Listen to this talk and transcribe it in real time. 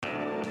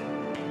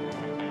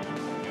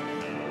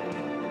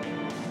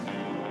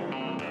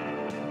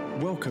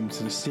Welcome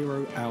to the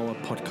Zero Hour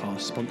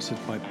podcast sponsored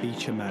by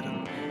Beecher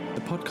Madden,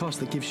 the podcast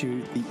that gives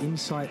you the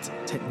insight,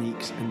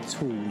 techniques and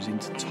tools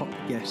into top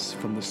guests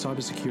from the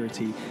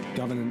cybersecurity,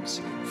 governance,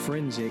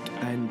 forensic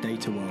and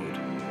data world.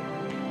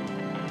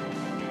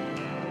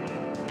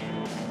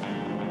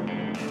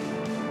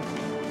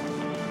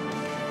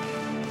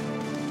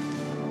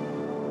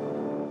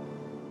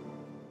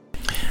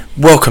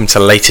 Welcome to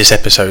the latest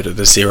episode of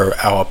the Zero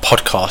Hour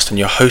podcast, and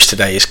your host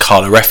today is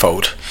Carla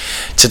Reffold.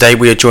 Today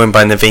we are joined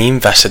by Naveen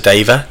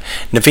Vasudeva.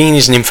 Naveen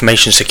is an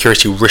information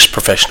security risk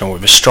professional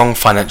with a strong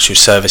financial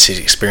services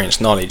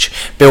experience knowledge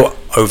built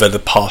over the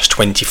past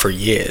 23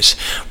 years,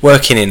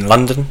 working in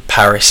London,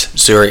 Paris,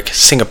 Zurich,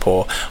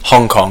 Singapore,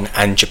 Hong Kong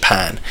and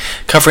Japan,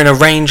 covering a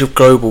range of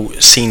global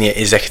senior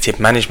executive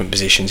management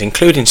positions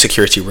including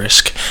security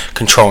risk,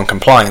 control and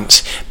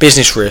compliance,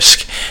 business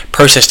risk,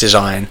 process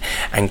design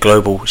and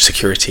global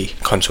security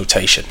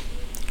consultation.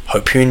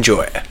 Hope you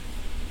enjoy it.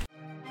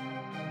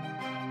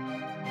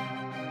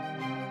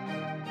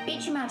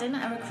 Beecher Madden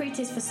are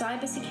recruiters for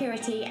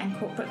cybersecurity and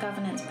corporate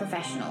governance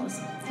professionals.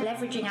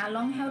 Leveraging our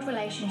long-held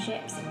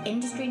relationships,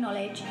 industry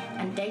knowledge,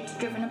 and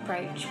data-driven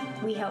approach,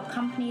 we help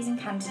companies and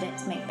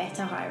candidates make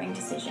better hiring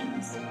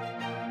decisions.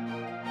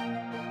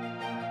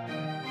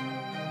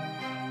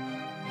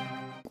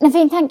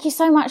 Naveen, thank you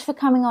so much for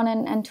coming on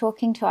and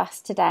talking to us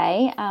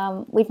today.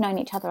 We've known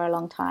each other a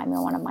long time.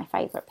 You're one of my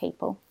favourite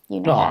people. You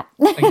know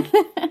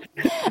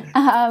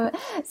that.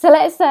 So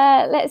let's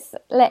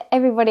let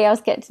everybody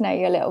else get to know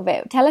you a little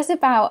bit. Tell us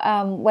about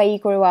where you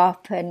grew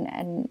up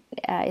and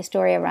your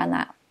story around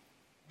that.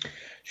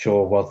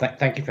 Sure. Well,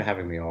 thank you for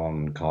having me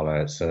on,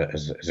 Carla. It's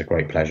a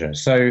great pleasure.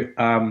 So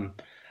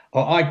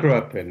I grew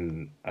up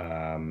in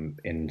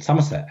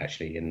Somerset,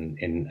 actually,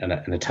 in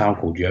a town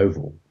called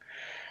Yeovil.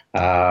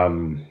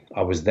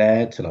 I was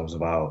there till I was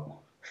about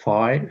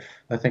 5,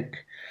 I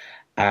think.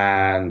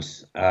 And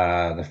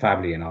the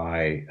family and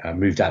I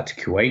moved out to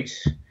Kuwait,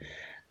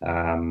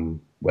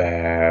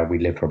 where we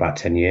lived for about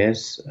 10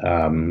 years.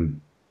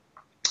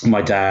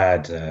 My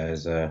dad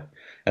is an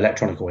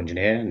electronical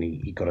engineer, and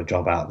he got a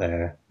job out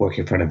there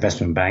working for an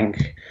investment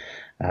bank,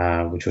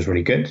 which was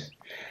really good.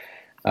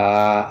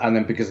 And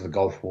then because of the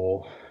Gulf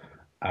War,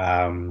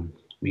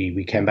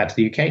 we came back to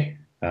the UK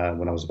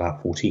when I was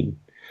about 14.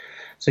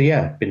 So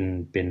yeah,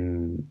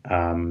 been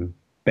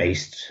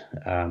based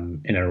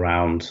in and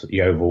around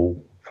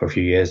Yeovil for a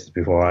few years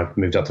before I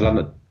moved up to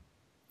London.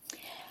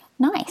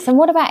 Nice. And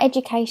what about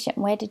education?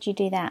 Where did you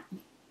do that?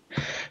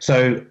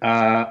 So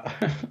I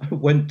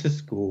went to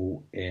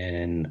school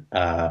in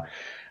a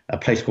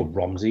place called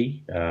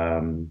Romsey.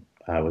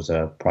 It was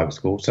a private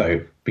school.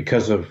 So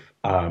because of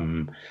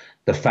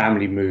the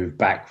family moved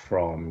back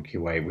from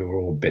Kuwait, we were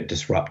all a bit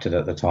disrupted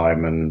at the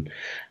time,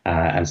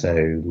 and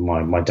so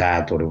my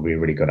dad thought it would be a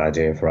really good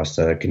idea for us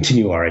to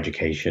continue our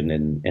education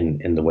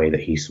in the way that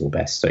he saw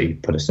best. So he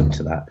put us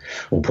into that,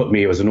 or put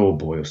me. It was an all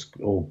boys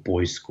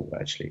school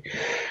actually,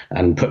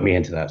 and put me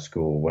into that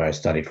school where I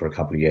studied for a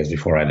couple of years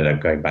before I ended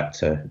up going back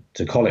to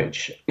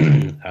college.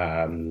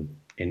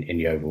 In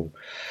Yeovil.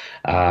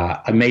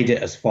 I made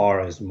it as far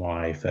as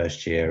my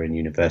first year in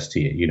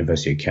university at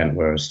University of Kent,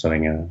 where I was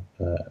studying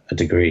a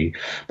degree.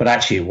 But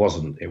actually, it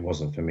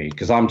wasn't for me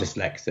because I'm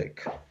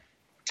dyslexic,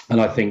 and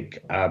I think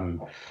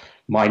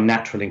my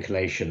natural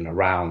inclination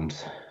around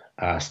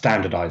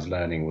standardized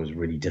learning was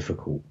really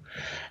difficult.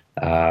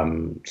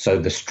 So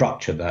the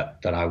structure that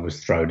I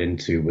was thrown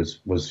into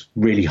was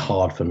really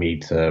hard for me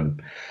to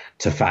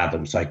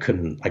fathom. So I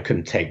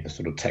couldn't take the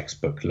sort of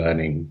textbook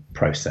learning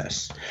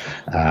process,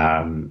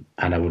 and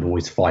I would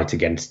always fight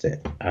against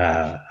it.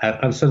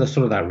 And so there's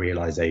sort of that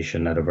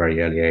realization at a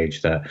very early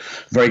age that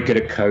very good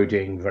at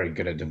coding, very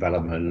good at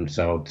development.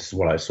 So this is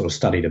what I sort of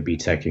studied at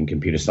BTEC in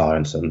computer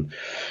science, and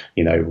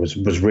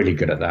was really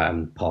good at that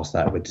and passed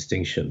that with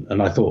distinction.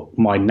 And I thought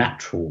my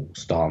natural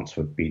stance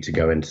would be to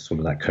go into sort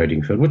of that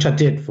coding field, which I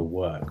did for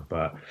work,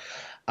 but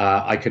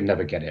I could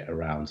never get it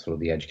around sort of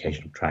the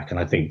educational track. And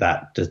I think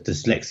that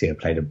dyslexia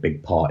played a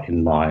big part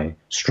in my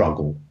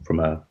struggle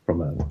from a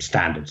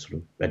standard sort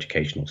of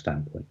educational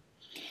standpoint.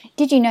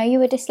 Did you know you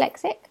were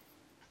dyslexic?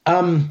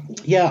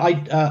 Yeah,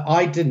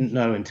 I didn't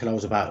know until I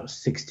was about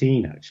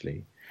 16,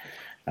 actually.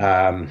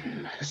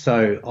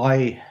 So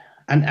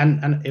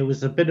and it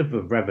was a bit of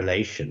a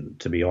revelation,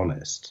 to be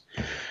honest.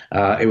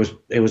 It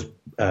was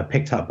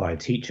picked up by a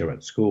teacher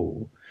at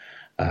school.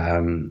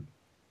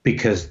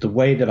 Because the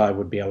way that I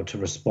would be able to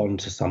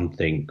respond to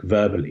something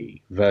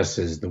verbally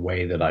versus the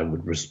way that I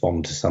would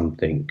respond to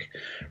something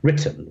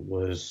written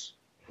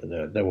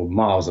they were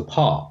miles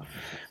apart.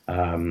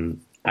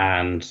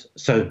 And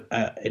so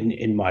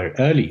in my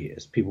early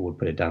years, people would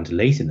put it down to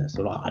laziness.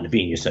 They're like,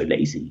 Naveen, you're so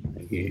lazy.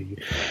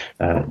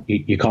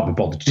 You can't be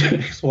bothered to do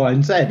X, Y,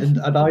 and Z.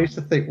 And I used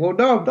to think, well,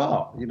 no, I'm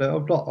not.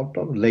 I'm not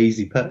a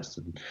lazy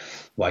person.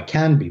 Well, I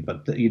can be,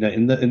 but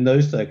in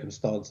those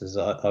circumstances,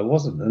 I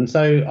wasn't. And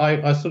so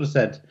I sort of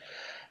said,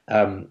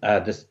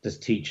 this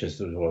teacher,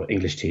 or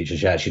English teacher,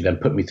 she actually then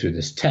put me through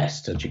this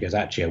test, and she goes,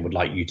 actually, I would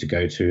like you to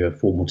go to a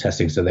formal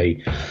testing. So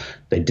they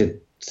did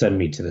send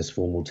me to this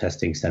formal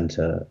testing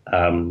center,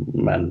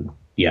 and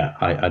yeah,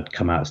 I'd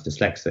come out as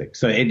dyslexic.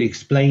 So it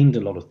explained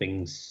a lot of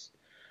things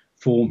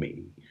for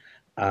me,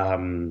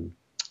 but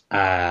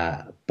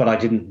I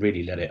didn't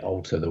really let it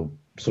alter the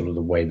sort of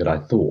the way that I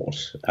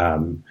thought.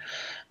 And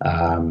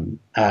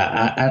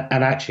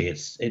actually,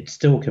 it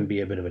still can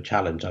be a bit of a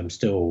challenge. I'm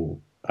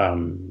still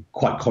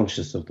quite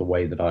conscious of the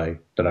way that I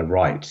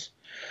write,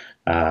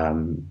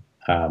 and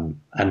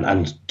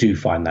do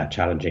find that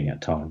challenging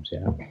at times.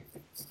 Yeah.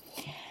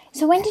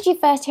 So when did you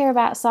first hear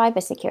about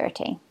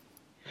cybersecurity?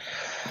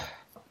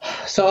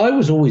 So I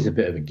was always a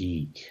bit of a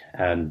geek,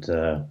 and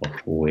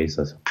always,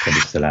 I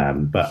probably still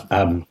am. But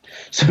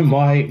so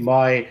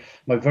my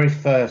very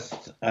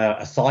first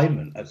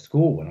assignment at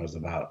school when I was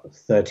about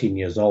 13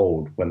 years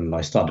old, when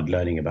I started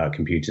learning about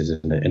computers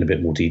in a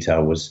bit more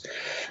detail, was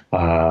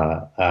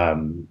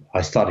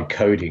I started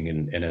coding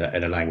in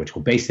a language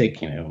called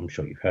BASIC. I'm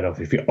sure you've heard of,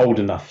 if you're old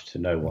enough to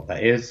know what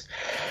that is.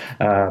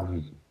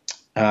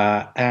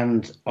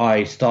 And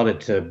I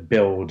started to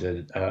build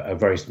a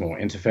very small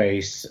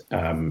interface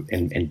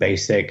in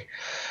BASIC,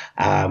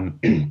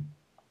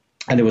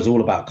 and it was all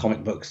about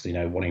comic books.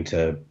 Wanting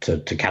to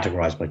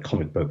categorize my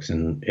comic books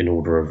in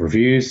order of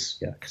reviews.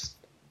 Yeah, because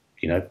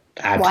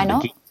add why to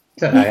not? The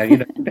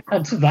geek,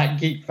 add to that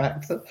geek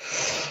factor.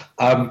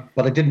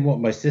 But I didn't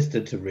want my sister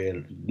to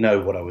really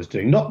know what I was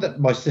doing. Not that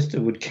my sister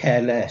would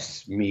care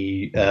less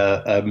me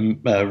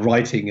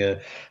writing a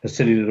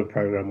silly little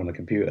program on a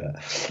computer.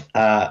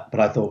 But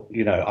I thought,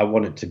 I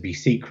want it to be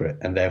secret,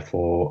 and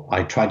therefore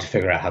I tried to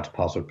figure out how to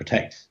password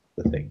protect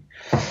the thing.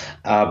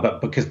 But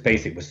because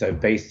BASIC was so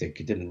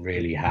basic, it didn't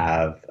really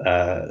have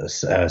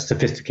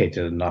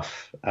sophisticated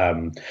enough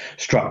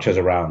structures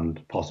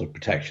around password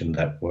protection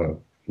that were,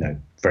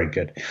 very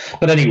good.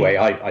 But anyway,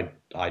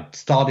 I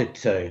started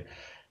to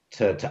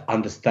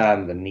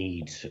understand the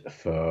need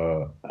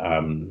for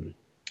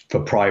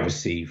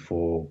privacy,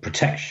 for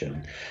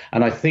protection,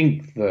 and I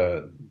think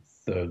the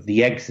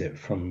exit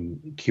from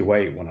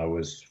Kuwait when I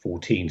was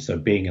 14, so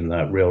being in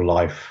that real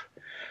life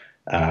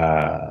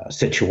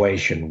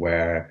situation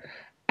where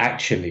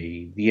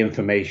actually the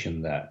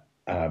information that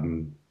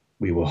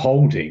we were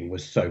holding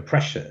was so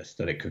precious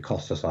that it could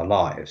cost us our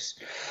lives,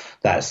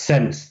 that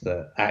sense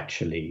that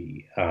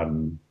actually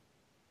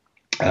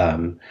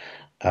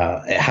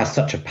it has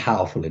such a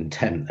powerful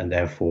intent, and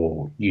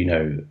therefore,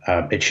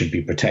 it should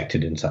be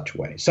protected in such a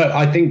way. So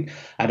I think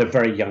at a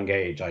very young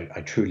age,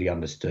 I truly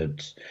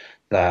understood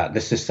that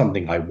this is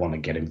something I want to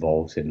get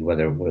involved in,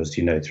 whether it was,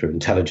 through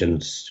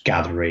intelligence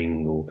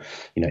gathering or,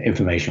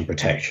 information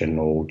protection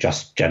or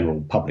just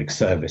general public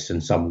service in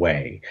some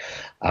way.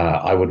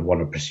 I would want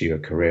to pursue a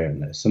career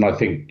in this. And I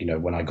think,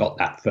 when I got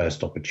that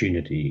first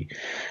opportunity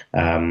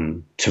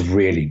to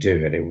really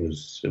do it, it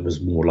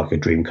was more like a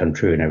dream come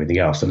true and everything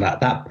else. And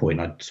at that point,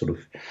 I'd sort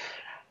of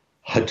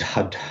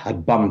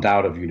had bummed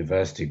out of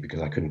university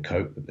because I couldn't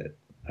cope with it.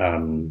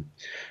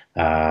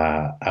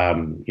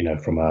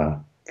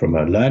 From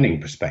a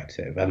learning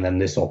perspective. And then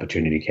this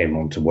opportunity came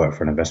on to work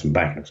for an investment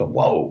bank. And I thought,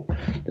 whoa,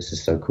 this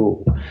is so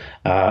cool.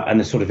 And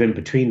then sort of in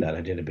between that,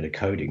 I did a bit of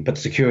coding. But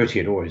security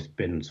had always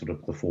been sort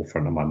of the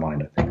forefront of my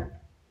mind, I think.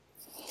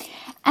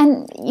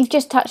 And you've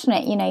just touched on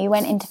it. You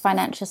went into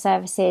financial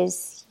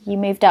services. You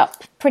moved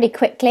up pretty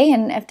quickly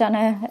and have done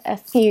a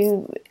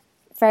few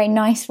very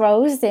nice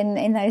roles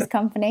in those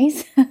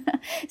companies.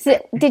 So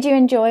did you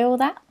enjoy all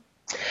that?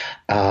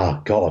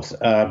 God,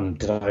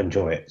 did I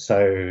enjoy it?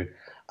 So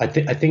I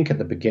think at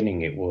the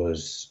beginning it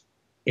was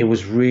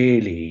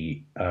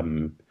really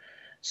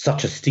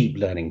such a steep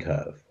learning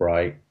curve,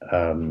 right?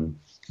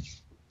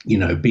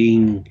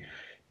 Being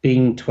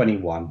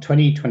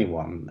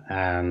 21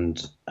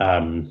 and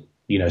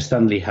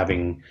suddenly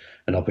having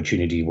an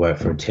opportunity to work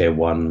for a tier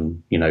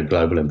one,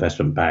 global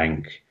investment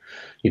bank,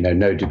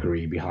 no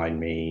degree behind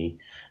me,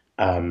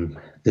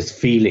 this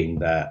feeling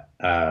that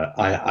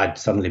I'd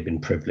suddenly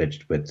been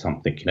privileged with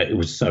something, it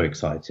was so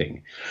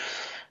exciting.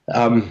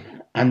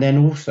 And then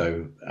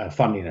also,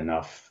 funnily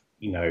enough,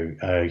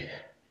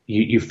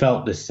 you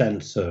felt this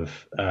sense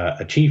of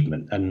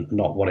achievement and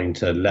not wanting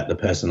to let the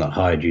person that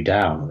hired you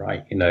down,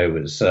 right? It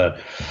was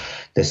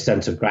this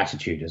sense of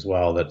gratitude as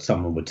well, that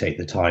someone would take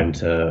the time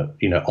to,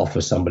 offer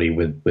somebody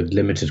with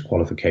limited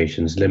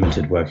qualifications,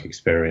 limited work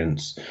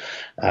experience,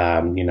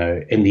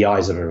 in the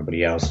eyes of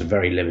everybody else, a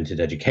very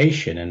limited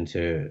education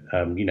into,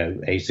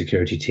 a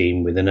security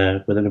team within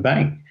a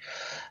bank.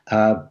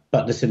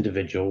 But this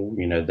individual,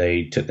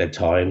 they took their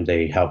time.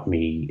 They helped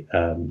me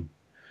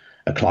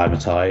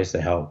acclimatize.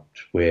 They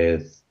helped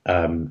with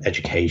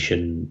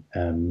education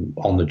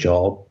on the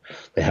job.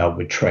 They helped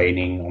with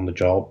training on the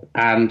job,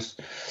 and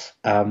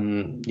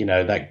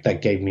that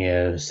gave me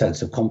a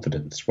sense of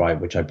confidence, right,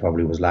 which I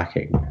probably was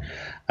lacking.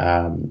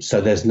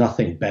 So there's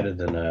nothing better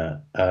than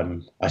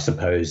I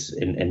suppose,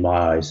 in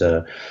my eyes,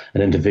 an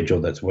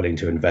individual that's willing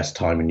to invest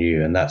time in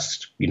you, and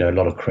that's a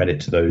lot of credit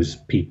to those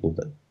people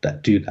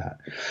that do that,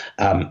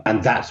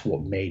 and that's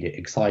what made it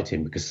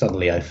exciting, because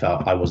suddenly I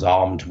felt I was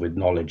armed with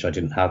knowledge I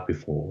didn't have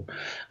before,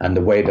 and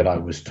the way that I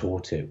was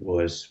taught it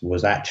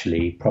was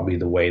actually probably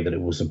the way that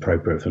it was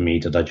appropriate for me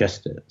to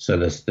digest it. So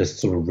there's this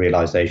sort of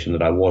realization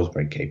that I was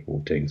very capable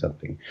of doing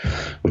something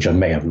which I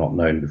may have not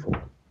known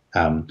before.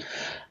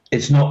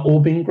 It's not all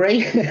been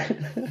great.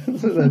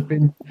 So there's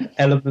been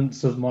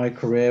elements of my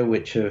career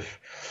which have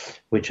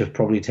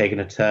probably taken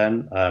a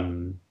turn,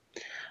 and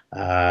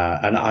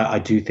I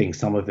do think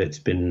some of it's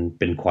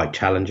been quite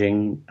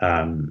challenging.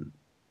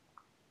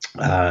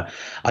 I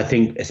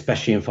think,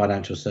 especially in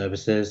financial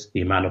services,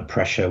 the amount of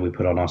pressure we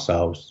put on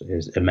ourselves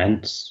is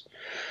immense.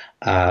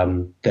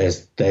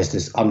 There's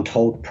this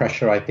untold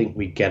pressure I think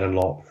we get a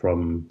lot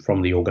from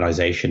the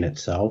organization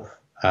itself,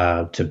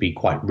 to be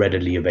quite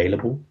readily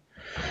available.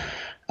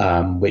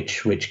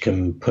 Which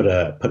can put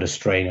a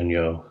strain on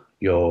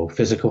your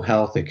physical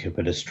health. It can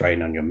put a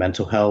strain on your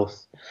mental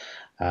health.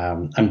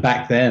 And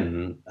back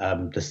then,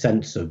 the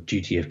sense of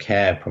duty of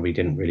care probably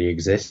didn't really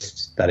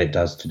exist that it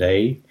does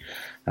today.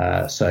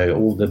 So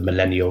all the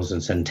millennials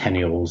and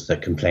centennials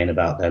that complain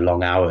about their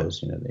long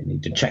hours, they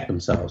need to check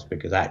themselves,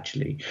 because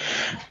actually,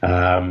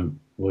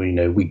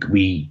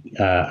 we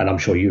and I'm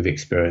sure you've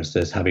experienced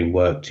this, having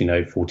worked,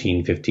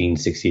 14, 15,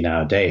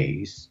 16-hour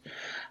days,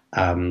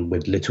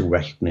 with little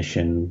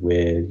recognition,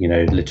 with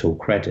little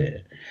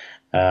credit,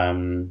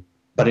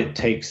 but it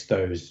takes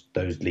those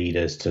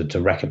leaders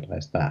to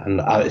recognize that, and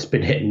it's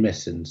been hit and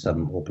miss in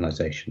some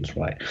organizations,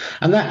 right?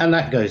 And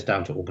that goes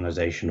down to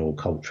organizational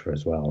culture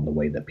as well, and the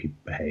way that people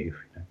behave,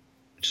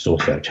 which is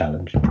also a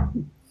challenge.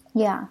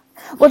 Yeah.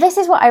 Well, this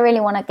is what I really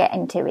want to get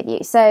into with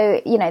you.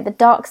 So, the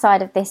dark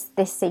side of this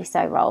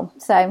CISO role.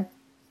 So,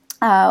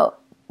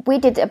 we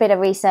did a bit of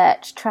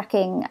research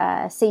tracking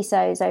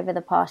CISOs over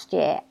the past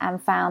year, and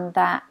found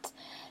that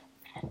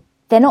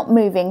they're not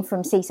moving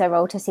from CISO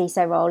role to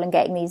CISO role and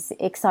getting these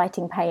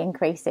exciting pay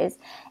increases.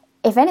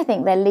 If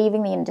anything, they're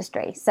leaving the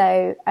industry.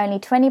 So only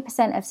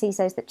 20% of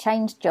CISOs that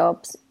changed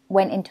jobs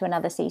went into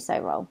another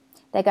CISO role.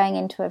 They're going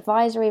into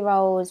advisory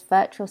roles,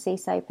 virtual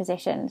CISO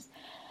positions.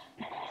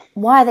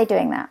 Why are they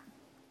doing that?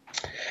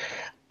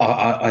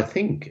 I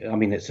think,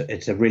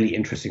 it's a really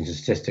interesting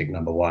statistic,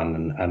 number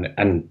one,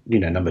 and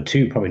number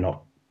two, probably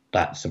not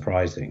that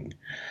surprising.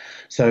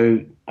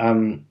 So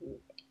I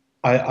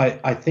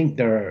think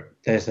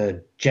there's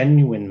a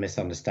genuine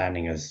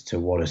misunderstanding as to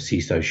what a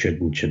CISO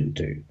should and shouldn't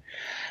do,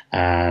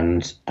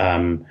 and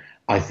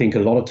I think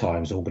a lot of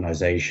times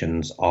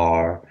organizations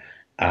are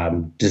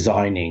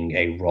designing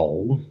a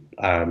role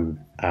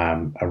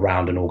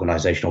around an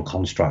organizational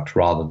construct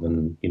rather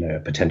than a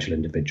potential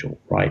individual,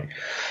 right?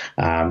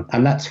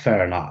 And that's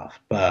fair enough,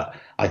 but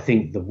I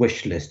think the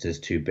wish list is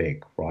too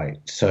big, right?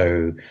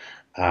 So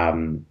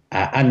and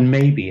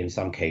maybe in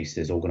some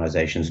cases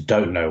organizations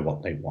don't know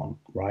what they want,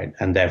 right,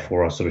 and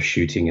therefore are sort of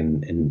shooting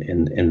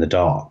in the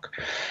dark,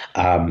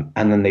 and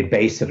then they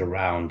base it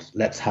around,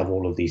 let's have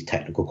all of these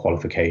technical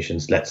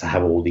qualifications, let's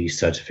have all these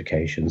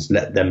certifications,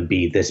 let them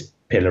be this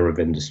pillar of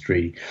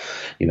industry,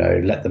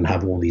 let them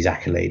have all these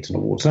accolades and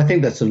awards. And I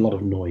think that's a lot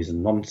of noise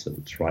and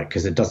nonsense, right,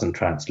 because it doesn't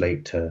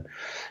translate to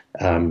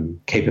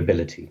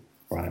capability.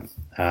 Right.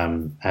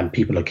 And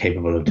people are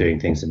capable of doing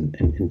things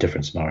in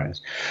different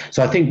scenarios.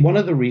 So I think one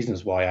of the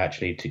reasons why,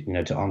 actually,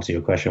 to answer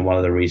your question, one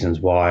of the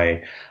reasons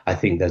why I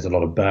think there's a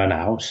lot of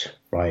burnout,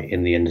 right,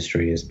 in the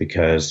industry is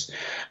because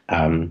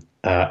an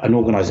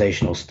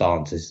organizational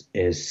stance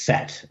is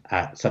set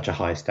at such a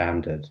high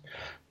standard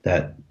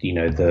that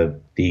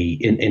the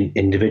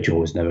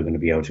individual is never going to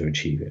be able to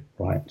achieve it,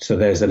 right? So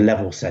there's a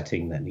level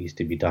setting that needs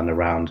to be done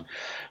around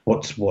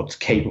what's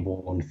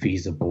capable and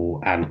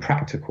feasible and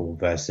practical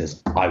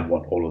versus I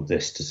want all of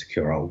this to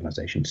secure our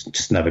organization. It's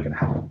just never going to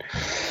happen.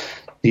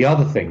 The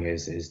other thing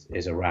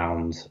is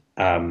around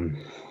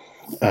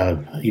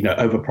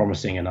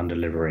over-promising and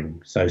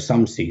under-delivering. So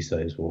some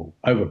CISOs will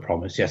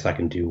over-promise, yes, I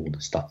can do all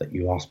the stuff that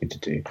you asked me to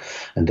do,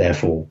 and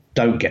therefore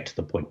don't get to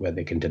the point where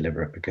they can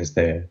deliver it because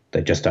they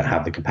just don't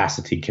have the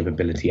capacity,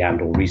 capability,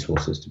 and or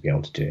resources to be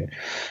able to do it,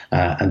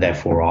 and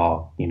therefore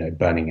are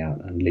burning out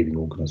and leaving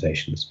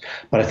organizations.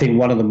 But I think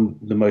one of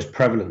the most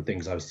prevalent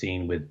things I've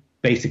seen with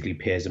basically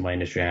peers in my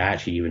industry, and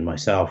actually even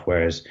myself,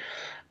 whereas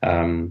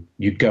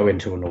you go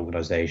into an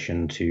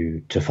organization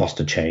to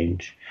foster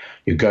change.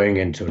 You're going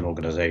into an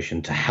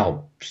organization to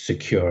help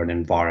secure an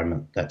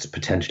environment that's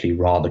potentially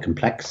rather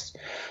complex.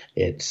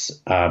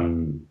 It's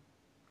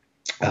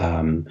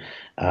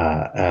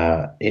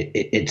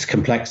it's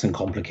complex and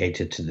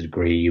complicated to the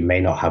degree you may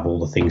not have all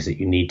the things that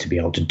you need to be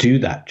able to do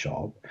that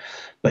job,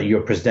 but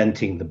you're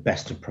presenting the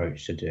best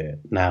approach to do it.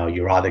 Now,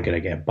 you're either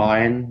going to get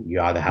buy-in,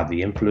 you either have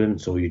the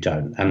influence or you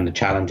don't. And the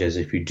challenge is,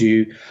 if you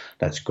do,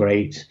 that's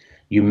great.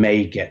 You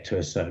may get to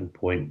a certain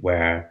point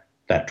where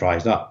that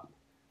dries up.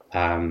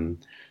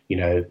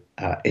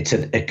 it's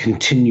a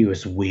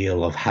continuous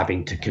wheel of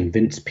having to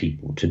convince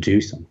people to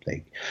do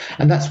something,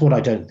 and that's what I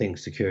don't think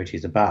security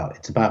is about.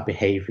 It's about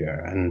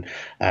behavior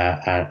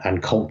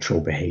and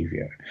cultural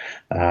behavior,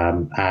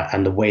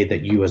 and the way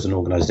that you as an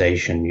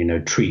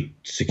organization, treat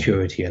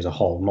security as a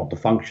whole, not the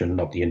function,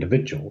 not the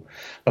individual.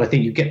 But I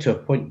think you get to a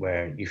point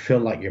where you feel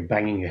like you're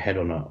banging your head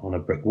on a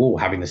brick wall,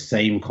 having the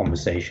same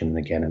conversation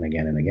again and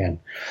again and again.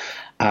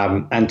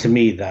 And to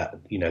me, that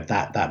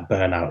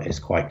burnout is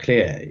quite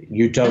clear.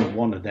 You don't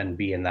want to then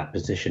be in that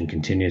position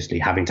continuously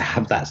having to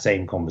have that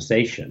same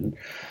conversation.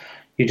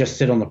 You just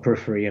sit on the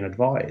periphery and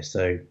advise.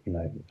 So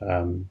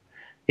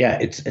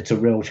it's a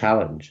real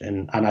challenge,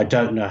 and I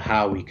don't know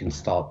how we can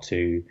start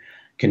to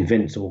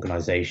convince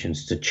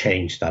organizations to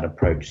change that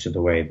approach to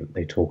the way that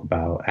they talk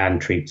about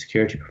and treat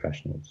security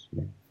professionals.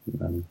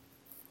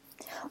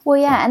 Well,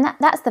 yeah, and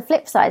that's the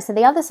flip side. So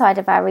the other side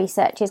of our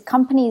research is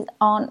companies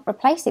aren't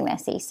replacing their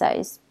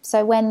CISOs.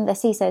 So when the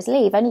CISOs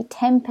leave, only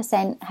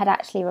 10% had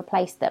actually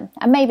replaced them.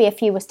 And maybe a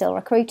few were still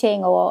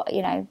recruiting or,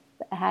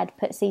 had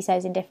put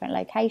CISOs in different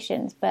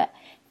locations, but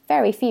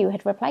very few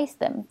had replaced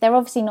them. They're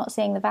obviously not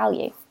seeing the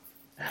value.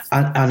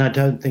 And I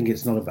don't think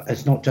it's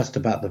not just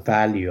about the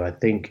value. I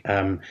think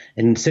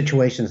in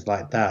situations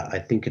like that, I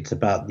think it's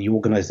about the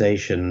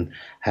organization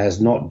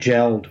has not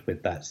gelled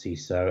with that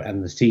CISO,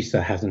 and the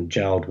CISO hasn't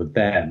gelled with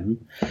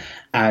them,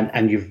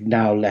 and you've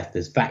now left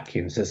this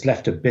vacuum. So it's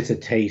left a bitter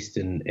taste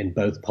in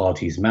both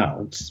parties'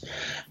 mouths,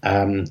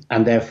 and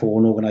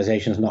therefore an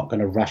organization is not going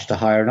to rush to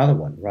hire another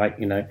one, right?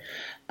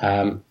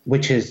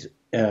 Which is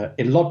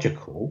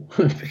illogical,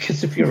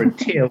 because if you're a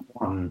tier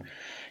one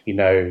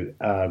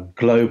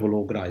global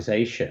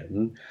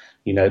organization,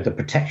 the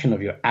protection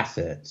of your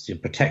assets, your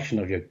protection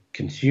of your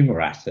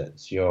consumer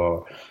assets,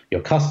 your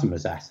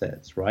customers'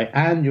 assets, right,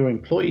 and your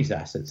employees'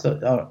 assets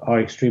are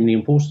extremely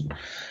important.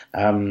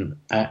 And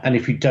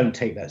if you don't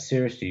take that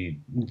seriously,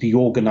 the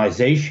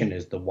organization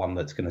is the one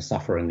that's going to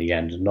suffer in the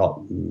end,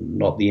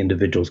 not the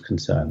individual's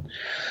concern.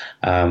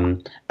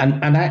 And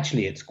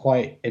actually, it's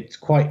quite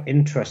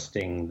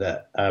interesting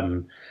that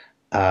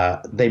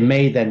they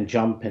may then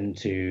jump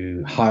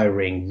into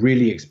hiring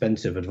really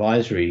expensive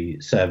advisory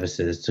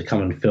services to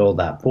come and fill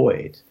that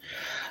void,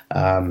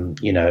 in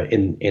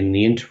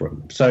the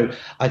interim. So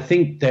I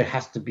think there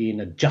has to be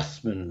an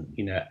adjustment,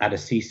 at a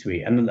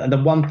C-suite. And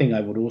the one thing I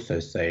would also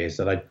say is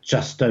that I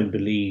just don't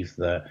believe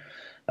that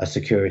a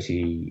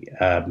security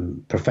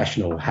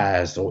professional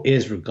has or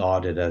is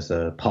regarded as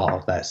a part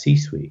of that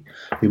C-suite.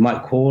 We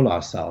might call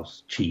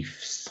ourselves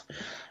chiefs,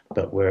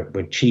 but we're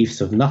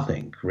chiefs of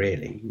nothing,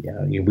 really.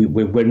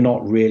 We're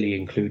not really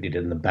included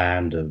in the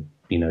band of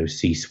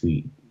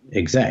C-suite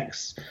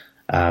execs.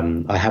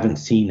 I haven't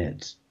seen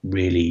it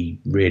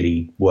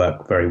really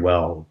work very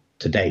well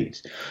to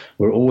date.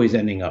 We're always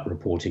ending up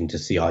reporting to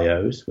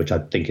CIOs, which I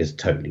think is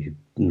totally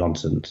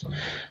nonsense.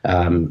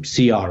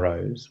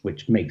 CROs,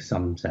 which makes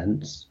some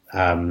sense.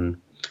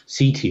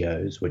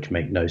 CTOs, which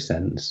make no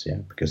sense,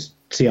 because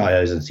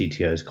CIOs and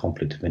CTOs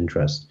conflict of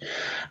interest.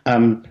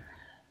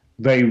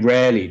 Very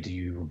rarely do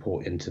you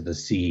report into the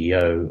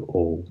CEO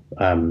or,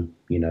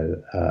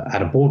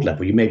 at a board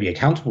level. You may be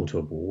accountable to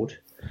a board.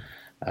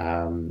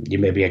 You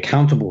may be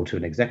accountable to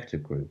an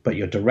executive group, but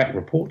your direct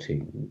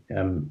reporting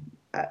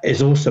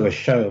is also a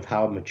show of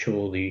how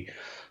mature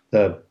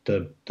the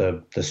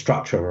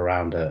structure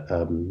around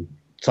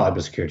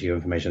cybersecurity or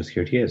information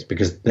security is,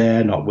 because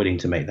they're not willing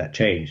to make that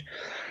change.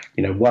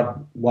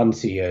 One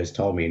CEO has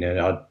told me,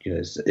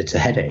 it's a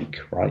headache,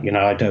 right?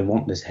 I don't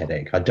want this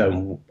headache. I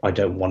don't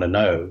want to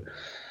know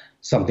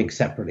something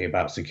separately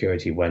about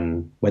security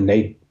when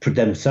they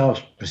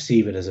themselves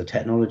perceive it as a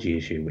technology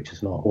issue, which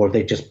is not, or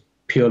they just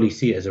purely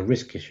see it as a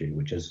risk issue,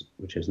 which is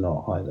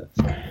not either.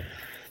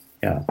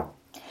 So,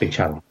 big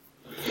challenge.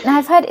 Now,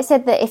 I've heard it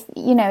said that if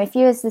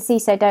you as the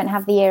CISO don't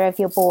have the ear of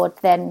your board,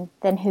 then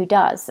who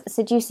does?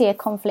 So do you see a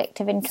conflict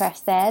of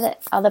interest there,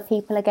 that other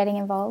people are getting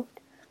involved?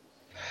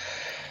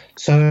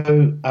 So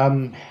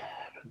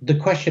the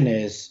question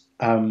is,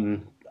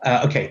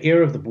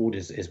 ear of the board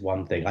is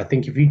one thing. I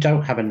think if you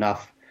don't have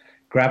enough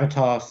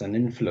gravitas and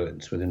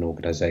influence within an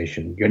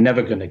organization, you're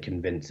never going to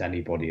convince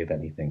anybody of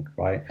anything,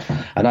 right?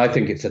 And I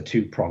think it's a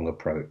two-prong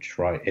approach,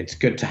 right? It's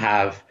good to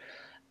have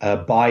a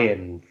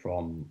buy-in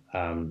from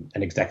an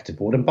executive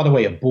board. And by the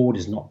way, a board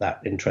is not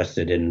that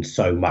interested in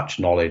so much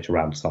knowledge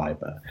around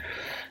cyber.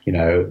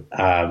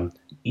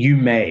 You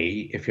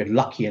may, if you're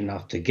lucky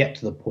enough to get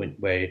to the point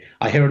where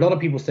I hear a lot of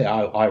people say,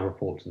 I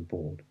report to the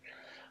board.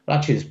 Well,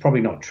 actually, it's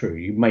probably not true.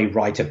 You may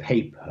write a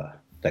paper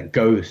that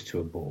goes to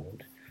a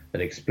board that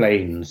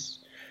explains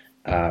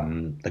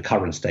the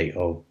current state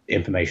of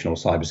information or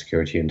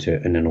cybersecurity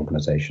in an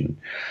organization.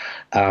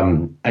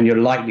 And you're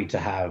likely to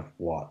have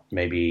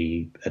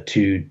maybe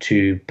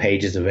two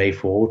pages of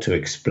A4 to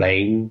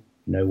explain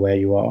where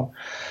you are.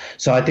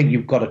 So I think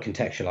you've got to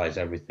contextualize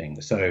everything.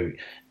 So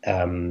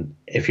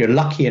if you're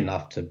lucky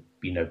enough to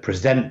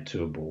present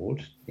to a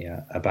board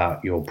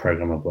about your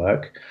program of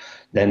work,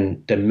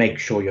 then make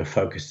sure you're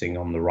focusing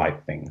on the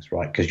right things,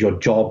 right? Because your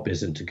job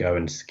isn't to go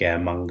and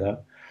scaremonger.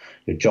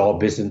 Your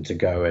job isn't to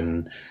go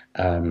and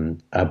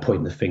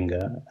point the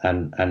finger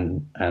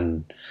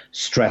and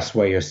stress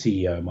where your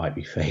CEO might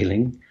be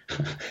failing.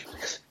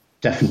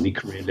 Definitely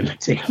career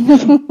limiting.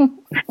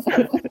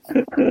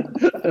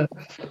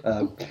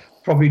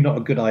 Probably not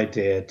a good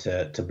idea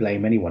to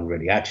blame anyone,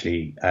 really.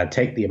 Actually,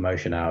 take the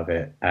emotion out of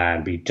it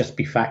and just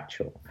be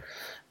factual,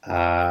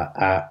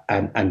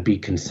 and be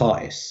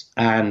concise,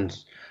 and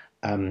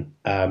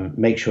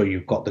make sure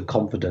you've got the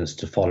confidence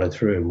to follow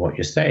through in what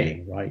you're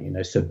saying, right?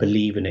 So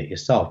believe in it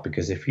yourself,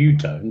 because if you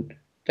don't,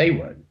 they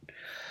won't.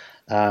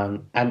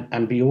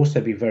 And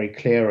also be very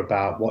clear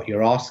about what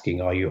you're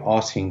asking. Are you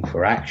asking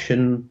for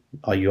action?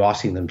 Are you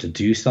asking them to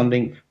do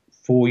something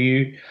for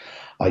you?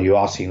 Are you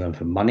asking them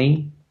for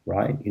money,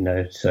 right?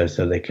 So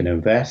they can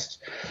invest.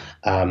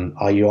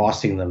 Are you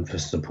asking them for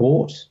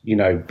support?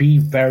 Be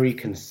very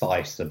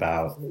concise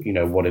about,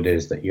 what it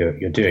is that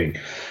you're doing.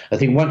 I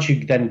think once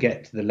you then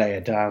get to the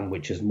layer down,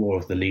 which is more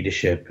of the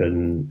leadership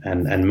and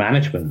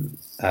management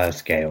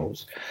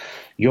scales,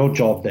 your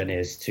job then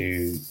is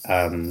to,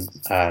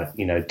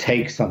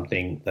 take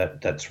something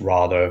that's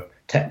rather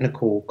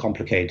technical,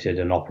 complicated,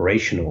 and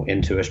operational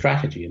into a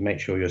strategy, and make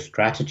sure your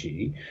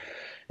strategy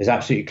is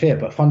absolutely clear.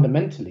 But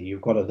fundamentally,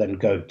 you've got to then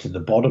go to the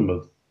bottom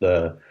of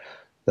the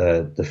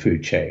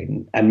food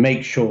chain and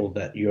make sure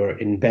that you're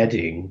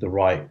embedding the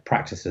right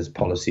practices,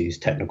 policies,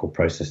 technical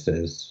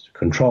processes,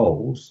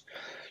 controls,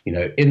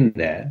 in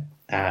there.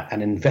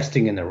 And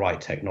investing in the right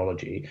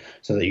technology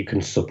so that you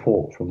can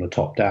support from the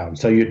top down.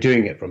 So you're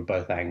doing it from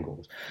both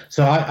angles.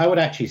 So I would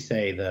actually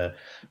say that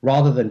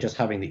rather than just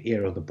having the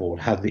ear of the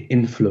board, have the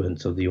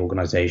influence of the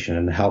organization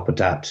and help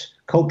adapt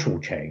cultural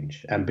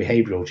change and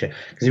behavioral change.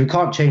 Because if you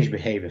can't change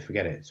behavior,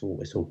 forget it.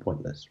 It's all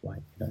pointless,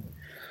 right?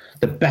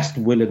 The best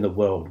will in the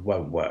world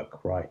won't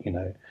work, right?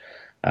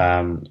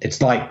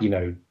 It's like,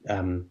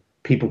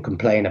 people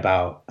complain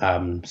about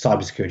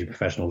cybersecurity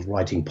professionals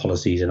writing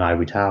policies in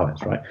ivory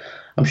towers, right?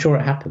 I'm sure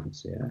it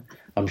happens. Yeah,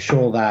 I'm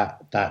sure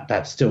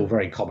that's still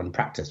very common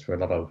practice for a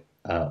lot of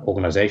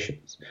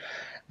organizations.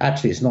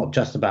 Actually, it's not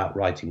just about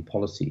writing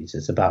policies.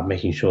 It's about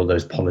making sure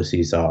those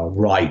policies are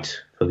right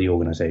for the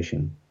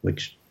organization,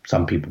 which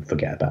some people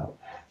forget about.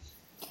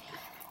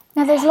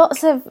 Now, there's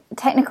lots of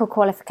technical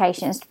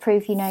qualifications to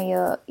prove you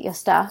know your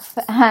stuff,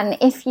 and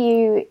if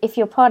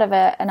you're part of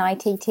an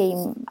IT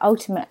team,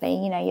 ultimately,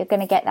 you're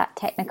going to get that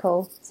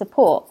technical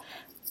support.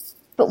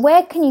 But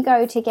where can you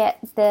go to get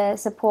the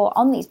support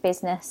on these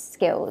business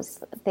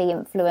skills, the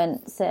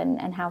influence,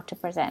 and how to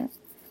present?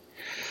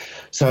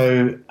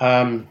 So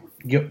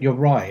you're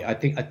right. I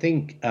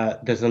think there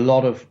are a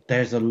lot of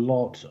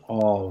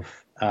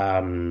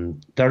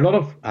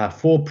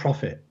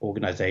for-profit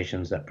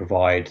organizations that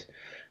provide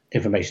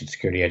information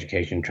security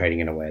education,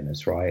 training, and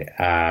awareness, right?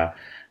 I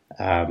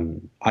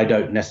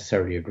don't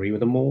necessarily agree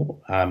with them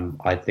all.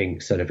 I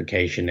think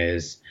certification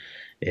is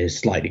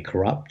slightly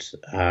corrupt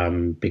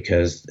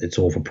because it's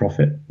all for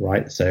profit,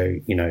 right? So,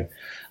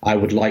 I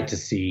would like to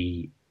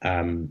see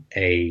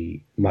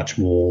a much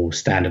more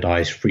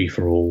standardized,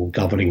 free-for-all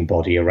governing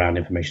body around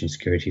information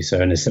security.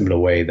 So in a similar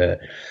way that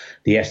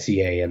the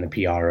FCA and the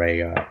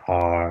PRA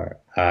are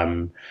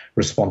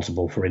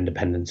responsible for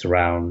independence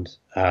around,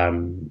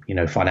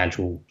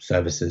 financial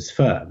services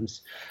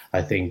firms,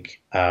 I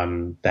think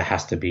there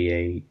has to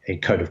be a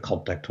code of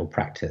conduct or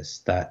practice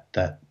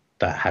that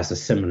has a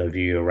similar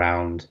view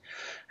around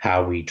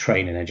how we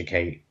train and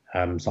educate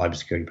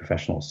cybersecurity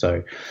professionals.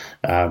 So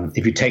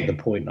if you take the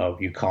point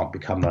of you can't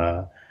become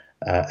a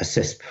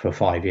CISP for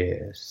 5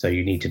 years, so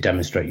you need to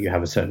demonstrate you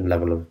have a certain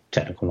level of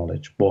technical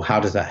knowledge. Well, how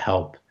does that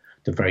help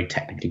the very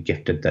technically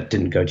gifted that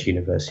didn't go to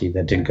university,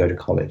 that didn't go to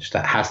college,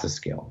 that has the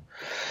skill?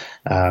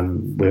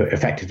 We're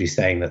effectively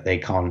saying that they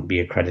can't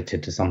be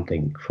accredited to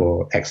something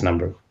for X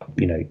number of,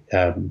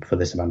 for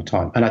this amount of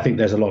time. And I think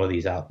there's a lot of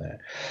these out there.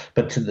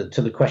 But to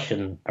the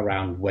question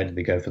around where do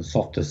they go for the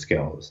softer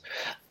skills,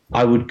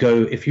 I would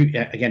go, if you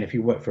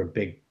work for a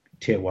big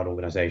tier 1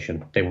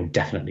 organization, they will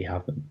definitely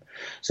have them.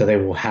 So they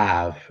will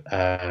have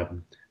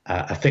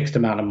a fixed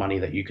amount of money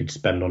that you could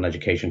spend on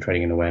education,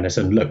 training, and awareness.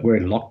 And look, we're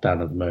in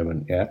lockdown at the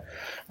moment. Yeah.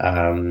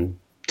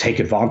 Take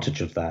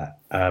advantage of that.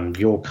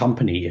 Your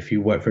company, if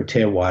you work for a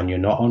tier 1, you're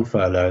not on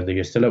furlough,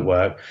 you're still at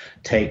work,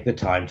 take the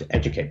time to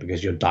educate,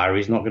 because your diary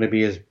is not going to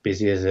be as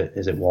busy as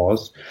it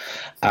was.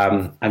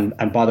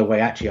 And by the way,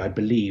 actually, I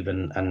believe,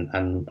 and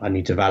I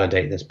need to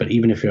validate this, but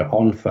even if you're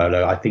on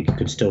furlough, I think you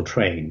can still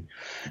train.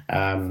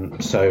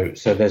 So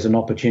there's an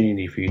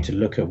opportunity for you to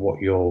look at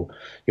what your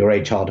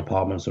HR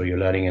departments or your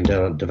learning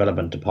and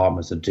development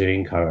departments are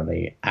doing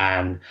currently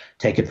and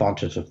take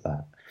advantage of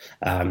that.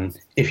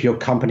 If your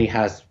company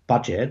has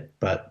budget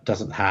but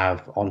doesn't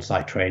have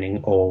on-site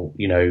training or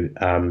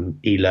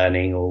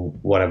e-learning or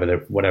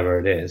whatever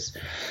it is,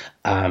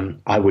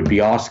 I would be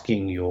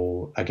asking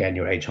your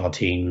HR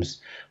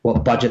teams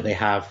what budget they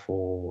have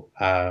for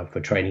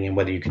training and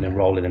whether you can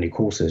enroll in any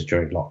courses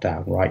during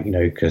lockdown, right?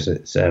 Because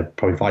it's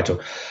probably vital.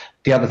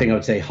 The other thing I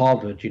would say,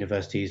 Harvard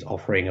University is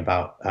offering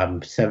about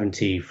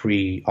 70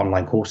 free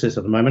online courses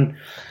at the moment.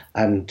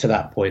 And to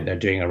that point, they're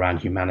doing around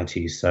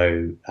humanities.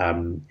 So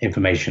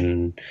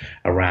information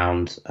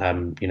around,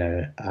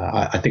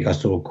 I think I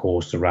saw a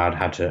course around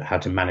how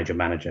to manage a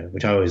manager,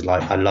 which I always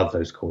like. I love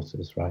those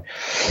courses, right?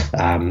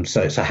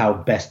 So how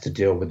best to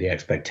deal with the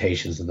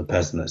expectations of the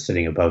person that's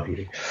sitting above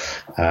you.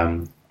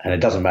 And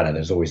it doesn't matter.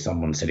 There's always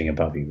someone sitting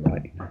above you,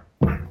 right?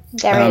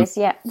 There is,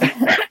 yeah.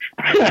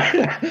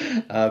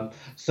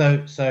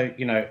 So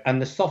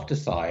and the softer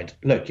side,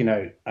 look,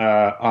 find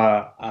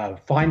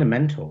a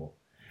mentor,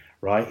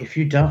 right? If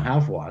you don't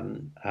have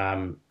one,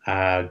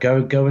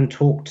 go and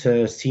talk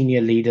to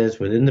senior leaders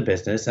within the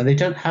business, and they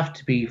don't have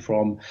to be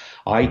from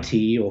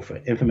IT or for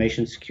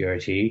information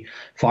security.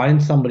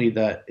 Find somebody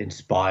that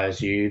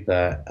inspires you,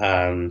 that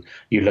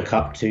you look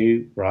up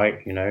to,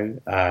 right?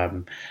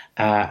 And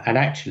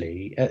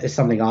actually, it's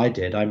something I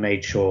did. I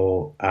made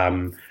sure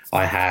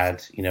I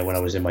had, when I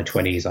was in my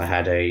 20s, I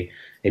had a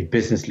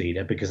business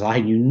leader, because I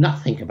knew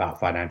nothing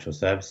about financial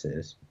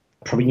services.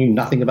 Probably knew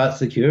nothing about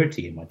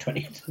security in my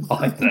 20s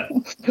either.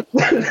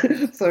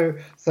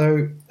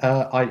 so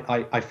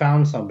I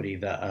found somebody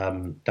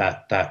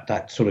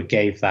that sort of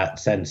gave that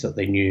sense that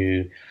they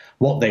knew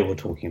what they were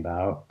talking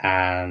about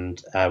and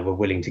were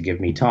willing to give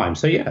me time.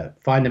 So yeah,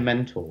 find a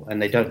mentor,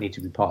 and they don't need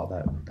to be part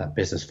of that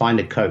business. Find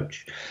a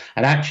coach,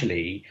 and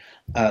actually,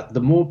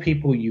 the more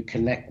people you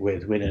connect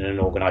with within an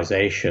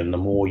organization, the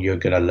more you're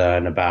going to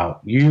learn about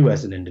you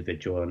as an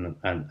individual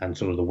and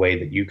sort of the way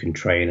that you can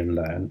train and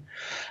learn.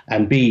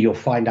 And B, you'll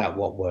find out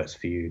what works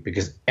for you,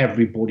 because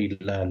everybody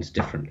learns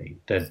differently.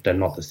 They're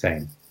not the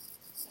same.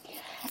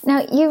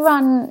 Now, you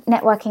run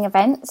networking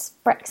events,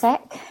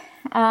 BRECSEC.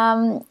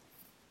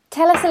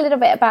 Tell us a little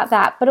bit about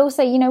that, but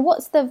also,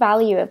 what's the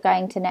value of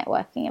going to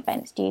networking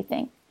events, do you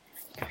think?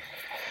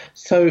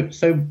 So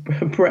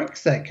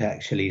BRECSEC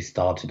actually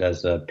started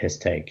as a piss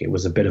take. It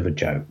was a bit of a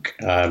joke.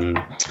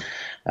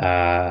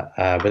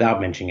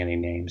 Without mentioning any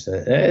names,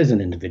 there is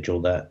an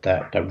individual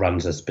that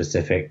runs a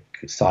specific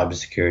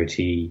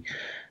cybersecurity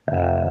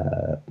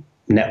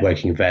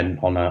networking event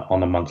on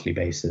a monthly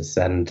basis,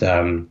 and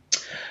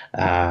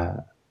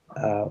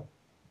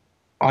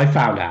I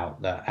found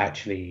out that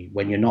actually,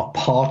 when you're not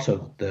part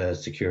of the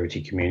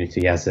security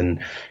community, as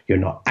in you're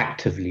not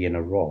actively in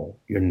a role,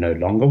 you're no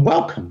longer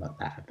welcome at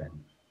that event.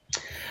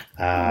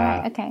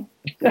 Right, okay.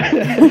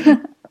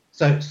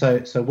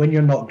 So when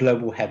you're not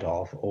global head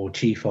of or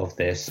chief of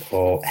this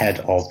or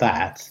head of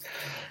that,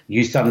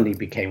 you suddenly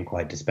became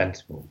quite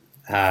dispensable.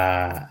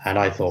 And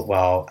I thought,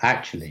 well,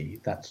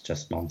 actually, that's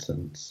just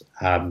nonsense.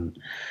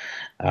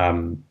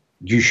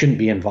 You shouldn't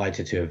be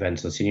invited to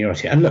events of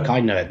seniority. And look, I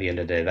know at the end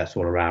of the day, that's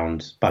all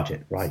around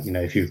budget, right?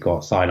 If you've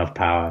got sign-off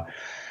power,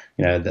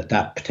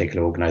 that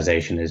particular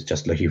organization is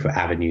just looking for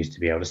avenues to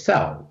be able to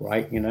sell,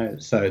 right?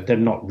 So they're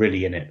not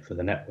really in it for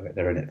the network.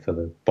 They're in it for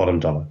the bottom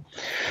dollar.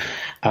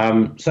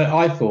 So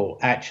I thought,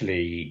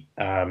 actually,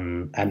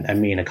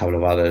 and me and a couple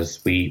of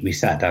others, we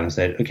sat down and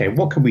said, okay,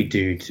 what can we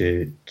do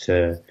to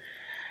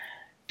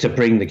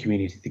bring the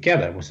community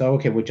together? And we said,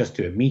 okay, we'll just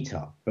do a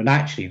meetup. But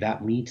actually,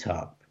 that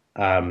meetup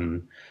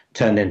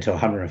turned into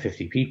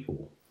 150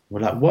 people. We're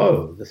like,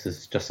 whoa, this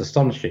is just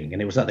astonishing.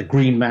 And it was at the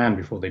Green Man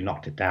before they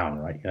knocked it down,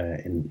 right,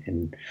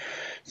 in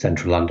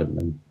central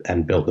London,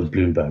 and built the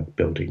Bloomberg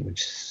building,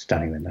 which is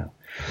standing there now.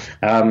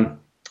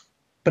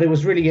 But it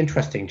was really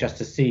interesting just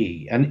to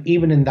see. And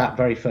even in that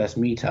very first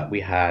meetup,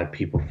 we had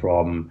people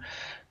from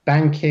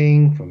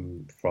banking,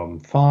 from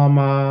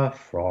pharma,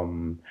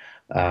 from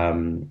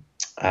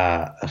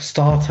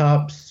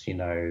startups,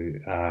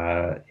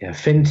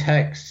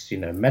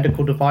 fintechs,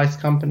 medical device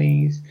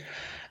companies.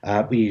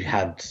 We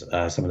had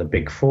some of the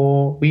big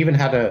four. We even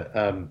had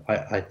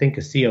I think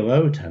a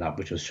COO turn up,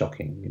 which was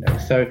shocking.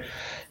 So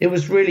it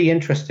was really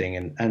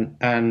interesting.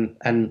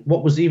 And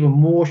what was even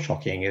more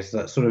shocking is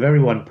that sort of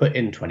everyone put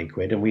in 20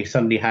 quid, and we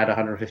suddenly had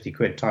 150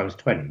 quid times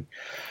 20.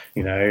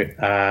 20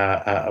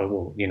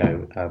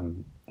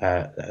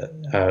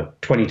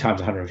 times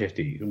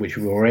 150, which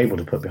we were able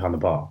to put behind the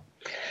bar.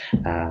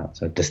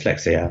 So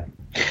dyslexia,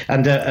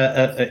 and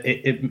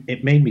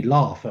it made me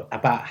laugh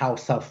about how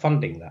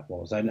self-funding that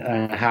was, and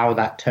how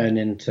that turned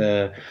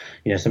into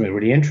something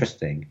really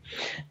interesting.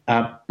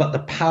 But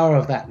the power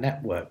of that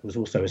network was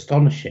also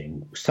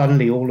astonishing.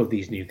 Suddenly, all of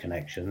these new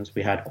connections.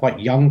 We had quite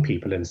young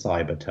people in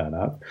cyber turn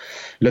up,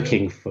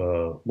 looking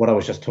for what I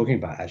was just talking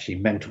about, actually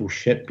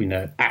mentorship,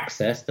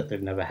 access that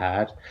they've never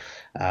had.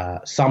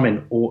 Some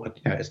in,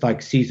 it's like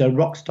CISO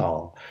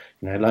Rockstar.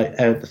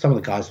 Some of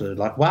the guys were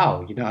like,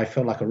 wow, I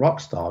feel like a rock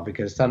star,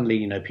 because suddenly,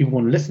 people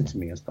want to listen to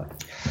me and stuff.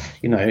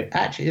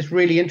 Actually, it's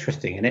really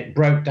interesting. And it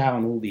broke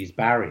down all these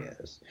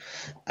barriers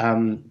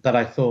that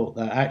I thought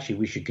that actually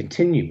we should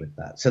continue with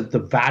that. So the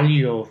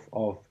value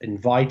of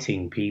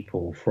inviting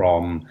people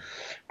from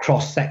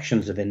cross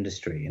sections of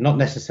industry, and not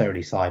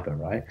necessarily cyber,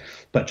 right,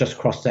 but just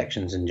cross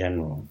sections in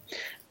general.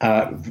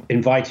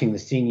 inviting the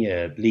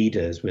senior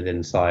leaders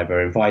within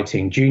cyber,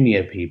 inviting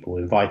junior people,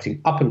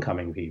 inviting up and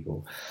coming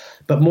people,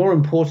 but more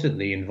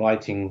importantly,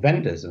 inviting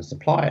vendors and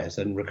suppliers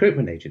and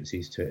recruitment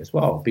agencies to it as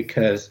well.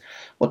 Because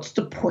what's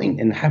the point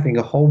in having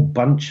a whole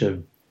bunch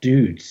of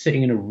dudes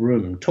sitting in a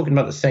room talking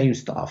about the same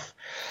stuff?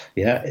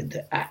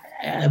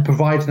 It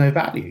provides no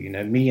value.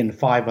 Me and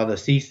 5 other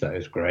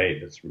CISOs,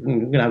 great. We're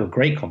going to have a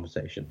great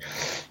conversation.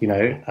 All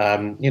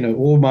I'm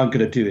going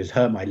to do is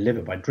hurt my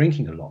liver by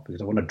drinking a lot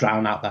because I want to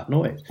drown out that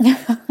noise.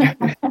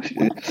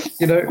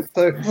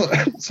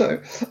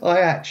 So I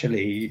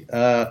actually,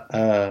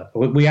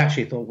 we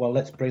actually thought, well,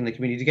 let's bring the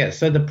community together.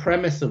 So the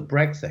premise of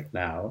Brexit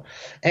now,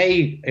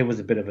 it was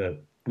a bit of a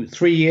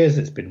 3 years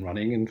it's been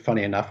running, and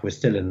funny enough, we're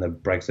still in the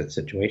Brexit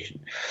situation.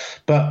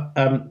 But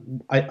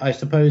I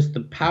suppose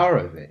the power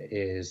of it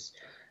is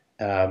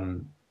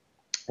being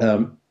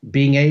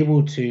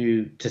able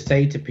to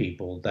say to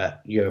people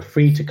that you're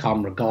free to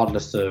come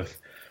regardless of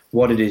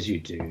what it is you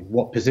do,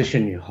 what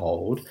position you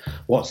hold,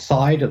 what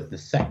side of the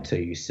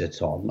sector you sit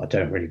on. I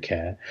don't really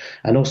care.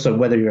 And also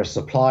whether you're a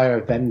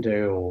supplier,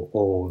 vendor,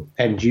 or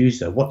end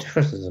user, what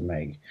difference does it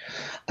make?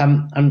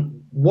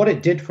 And what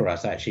it did for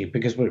us, actually,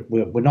 because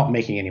we're not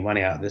making any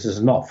money out of this,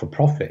 is not for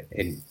profit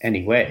in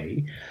any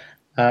way.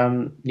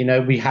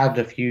 We had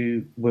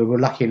we were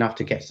lucky enough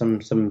to get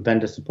some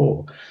vendor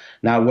support.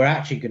 Now we're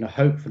actually going to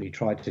hopefully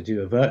try to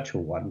do a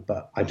virtual one,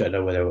 but I don't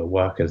know whether it will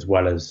work as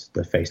well as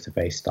the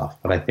face-to-face stuff.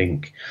 But I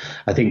think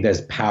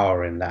there's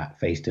power in that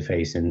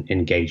face-to-face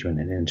engagement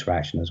and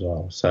interaction as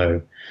well.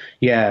 So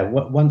yeah,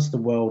 once the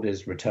world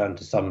is returned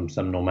to some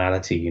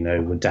normality,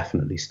 we'll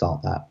definitely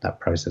start that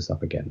process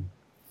up again.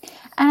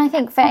 And I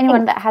think for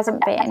anyone that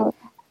hasn't been,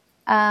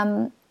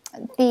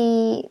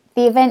 the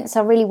events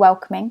are really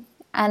welcoming.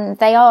 And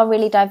they are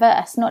really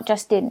diverse, not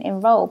just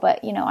in role, but,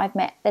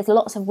 there's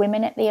lots of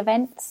women at the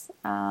events,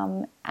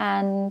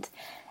 and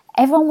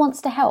everyone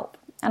wants to help.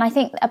 And I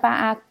think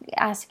about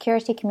our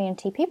security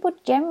community, people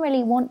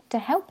generally want to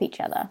help each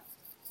other.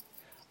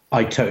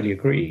 I totally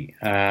agree.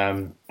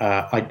 I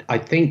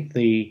think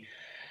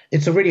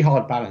it's a really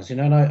hard balance,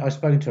 and I've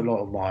spoken to a lot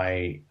of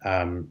my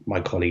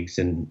colleagues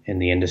in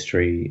the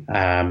industry,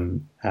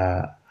 and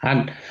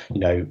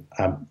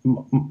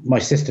my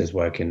sisters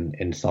work in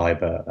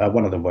cyber.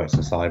 One of them works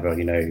in cyber.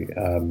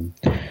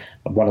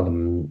 One of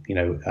them,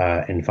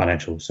 in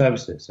financial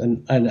services,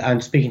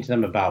 and speaking to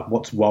them about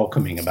what's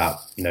welcoming about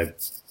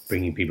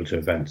bringing people to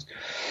events.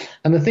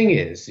 And the thing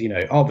is,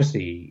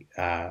 obviously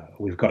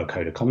we've got a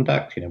code of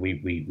conduct.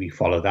 We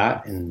follow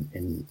that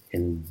in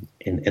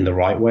the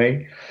right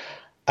way.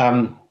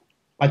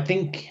 I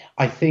think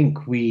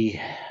we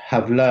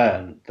have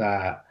learned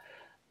that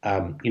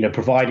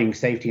providing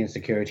safety and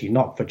security,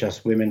 not for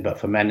just women, but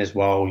for men as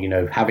well,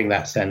 having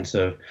that sense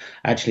of,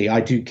 actually,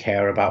 I do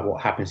care about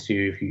what happens to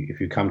you if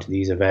you come to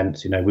these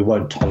events. We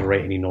won't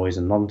tolerate any noise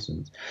and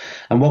nonsense.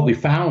 And what we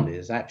found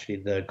is actually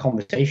the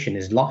conversation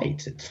is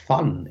light, it's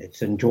fun,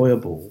 it's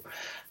enjoyable.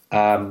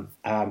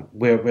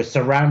 We're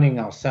surrounding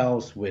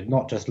ourselves with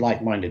not just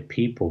like-minded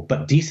people,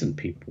 but decent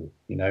people,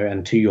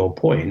 and to your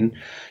point,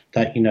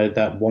 that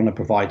that want to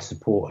provide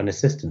support and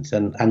assistance,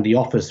 and the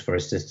offers for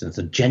assistance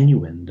are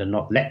genuine, they're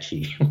not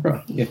lechy,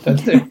 right?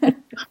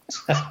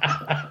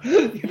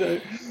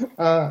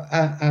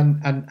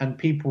 And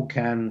people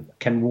can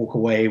walk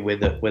away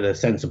with a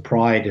sense of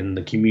pride in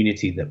the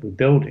community that we're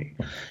building.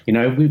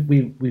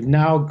 We've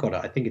now got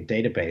I think a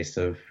database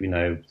of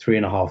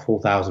 3,500,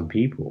 4,000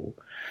 people.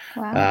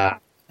 Wow.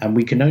 And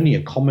we can only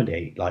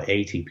accommodate like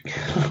 80,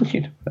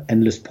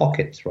 endless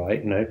pockets,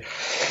 right?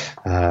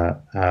 I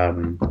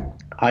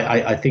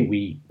think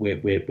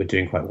we're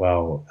doing quite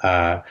well,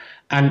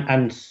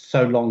 and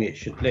so long it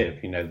should live.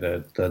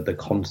 The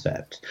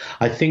concept.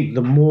 I think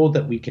the more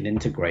that we can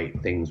integrate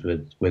things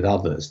with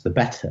others, the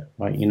better,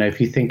 right?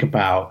 If you think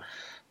about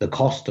the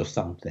cost of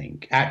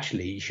something,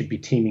 actually you should be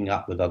teaming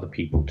up with other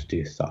people to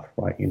do stuff,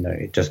 right?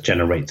 It just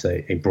generates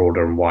a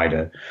broader and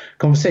wider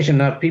conversation.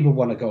 Now, if people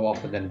want to go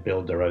off and then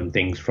build their own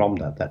things from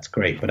that, that's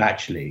great. But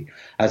actually,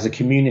 as a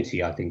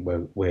community, I think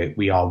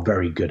we are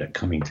very good at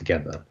coming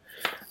together.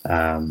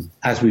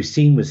 As we've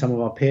seen with some of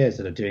our peers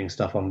that are doing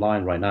stuff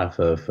online right now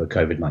for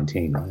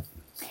COVID-19, right?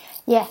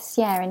 Yes,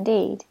 yeah,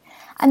 indeed.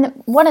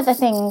 And one of the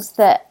things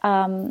that,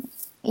 I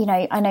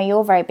know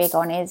you're very big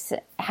on is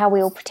how we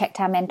all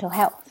protect our mental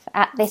health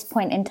at this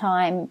point in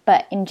time,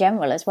 but in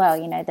general as well.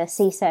 The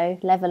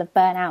CISO level of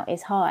burnout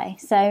is high.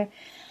 So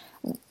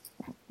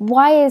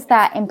why is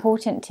that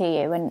important to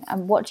you,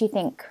 and what do you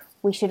think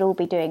we should all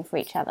be doing for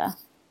each other?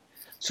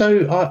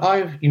 So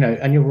I've,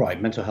 and you're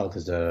right, mental health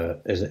is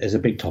a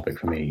big topic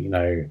for me.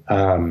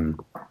 I've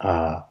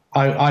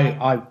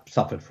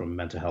suffered from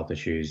mental health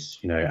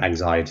issues,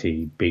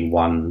 anxiety being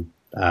one,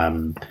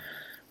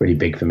 really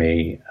big for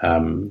me.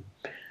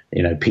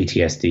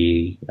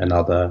 PTSD,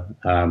 another,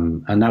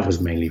 and that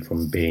was mainly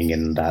from being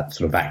in that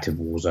sort of active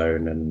war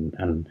zone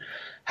and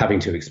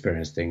having to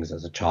experience things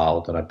as a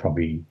child that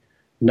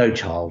no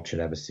child should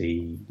ever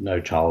see, no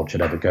child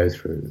should ever go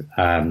through.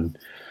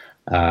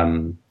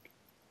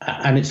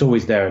 and it's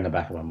always there in the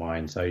back of my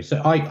mind. So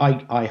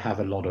I have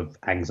a lot of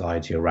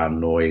anxiety around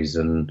noise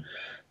and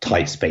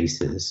tight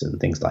spaces and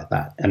things like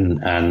that. And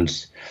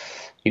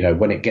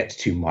when it gets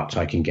too much,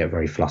 I can get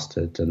very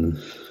flustered and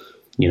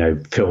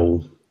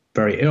feel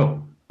very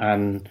ill.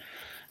 And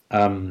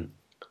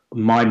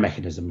my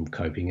mechanism of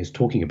coping is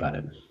talking about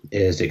it,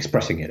 is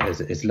expressing it,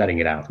 is letting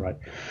it out, right?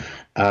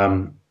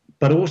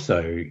 But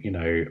also,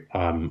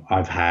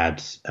 I've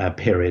had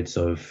periods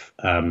of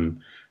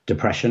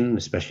depression,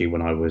 especially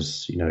when I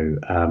was,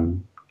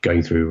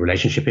 going through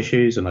relationship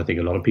issues, and I think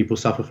a lot of people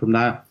suffer from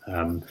that.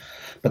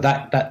 But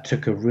that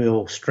took a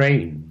real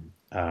strain,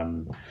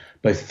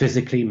 both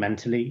physically,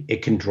 mentally.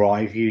 It can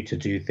drive you to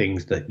do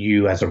things that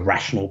you, as a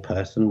rational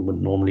person,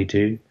 wouldn't normally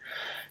do.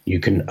 You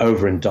can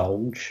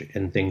overindulge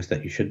in things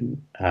that you shouldn't,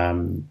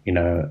 and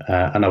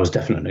I was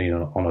definitely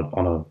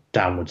on a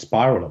downward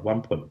spiral at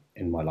one point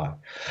in my life.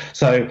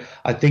 So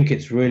I think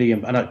it's really,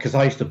 because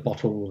I used to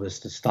bottle all this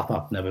stuff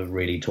up, never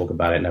really talk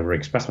about it, never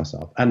express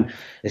myself, and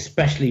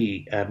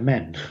especially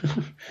men,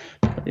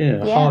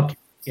 hard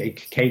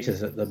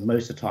cases at the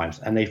most of times,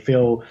 and they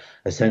feel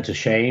a sense of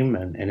shame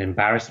and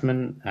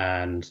embarrassment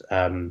and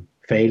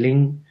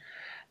failing.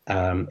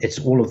 It's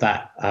all of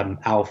that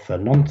alpha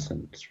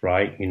nonsense,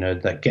 right?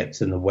 That gets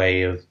in the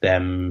way of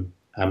them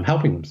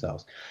helping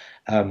themselves.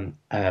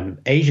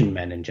 Asian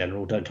men in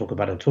general don't talk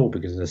about it at all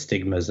because of the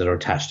stigmas that are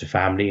attached to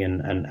family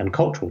and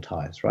cultural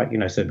ties, right?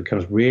 So it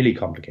becomes really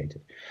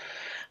complicated.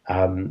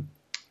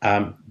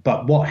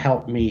 But what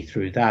helped me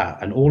through that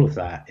and all of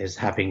that is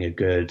having a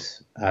good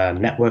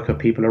network of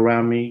people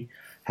around me,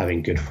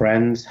 having good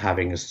friends,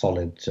 having a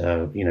solid,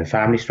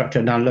 family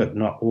structure. Now, look,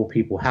 not all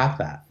people have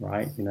that,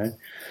 right?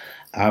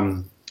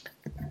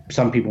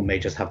 Some people may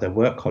just have their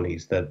work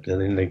colleagues that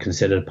they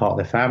consider part of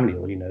their family,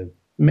 or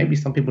maybe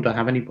some people don't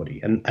have anybody,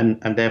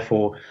 and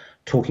therefore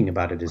talking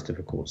about it is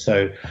difficult.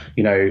 So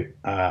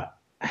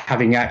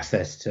having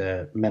access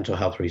to mental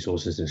health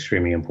resources is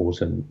extremely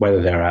important, whether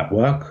they're at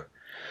work.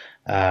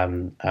 I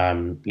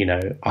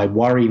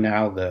worry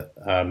now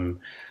that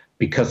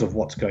because of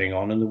what's going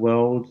on in the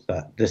world,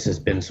 that this has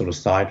been sort of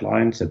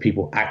sidelined. So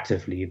people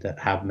actively that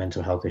have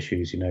mental health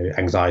issues,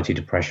 anxiety,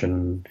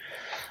 depression,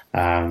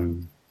 are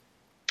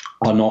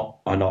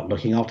not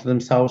looking after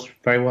themselves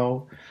very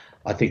well.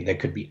 I think there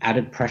could be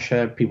added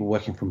pressure, people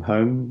working from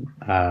home,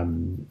 where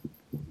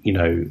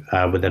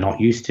they're not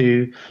used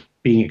to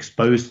being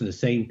exposed to the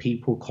same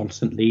people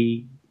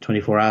constantly,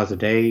 24 hours a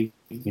day,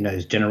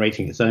 is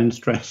generating its own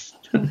stress.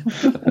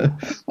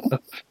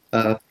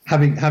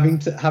 Having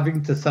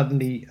to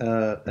suddenly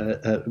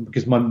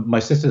because my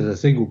sister's a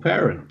single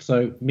parent,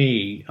 so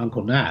me,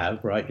 Uncle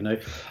Nav, right?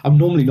 I'm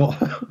normally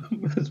not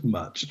as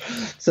much.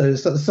 So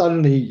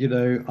suddenly,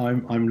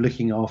 I'm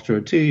looking after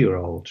a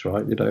 2-year-old,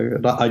 right?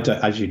 And I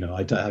don't, as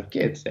I don't have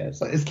kids yet.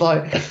 So it's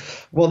like,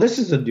 well, this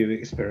is a new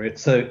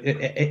experience. So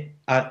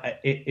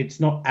it's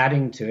not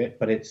adding to it,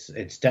 but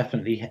it's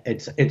definitely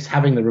it's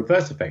having the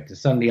reverse effect.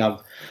 Suddenly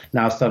I've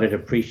now started to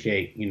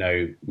appreciate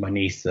my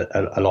niece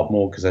a lot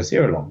more because I see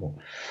her a lot more.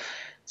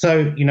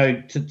 So,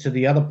 to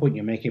the other point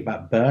you're making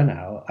about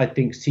burnout, I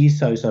think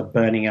CISOs are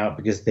burning out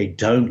because they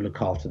don't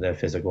look after their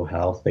physical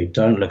health. They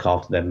don't look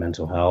after their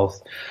mental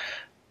health.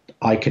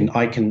 I can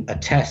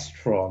attest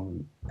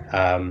from,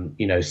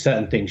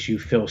 certain things you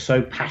feel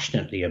so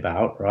passionately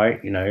about, right?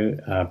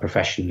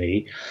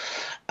 Professionally,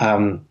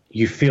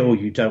 you feel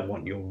you don't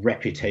want your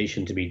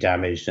reputation to be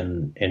damaged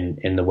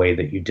in the way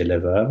that you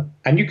deliver.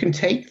 And you can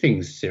take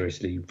things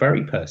seriously,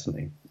 very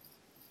personally.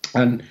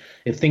 And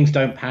if things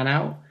don't pan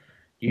out,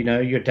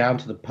 you're down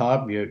to the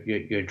pub,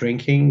 you're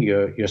drinking,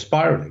 you're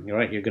spiraling,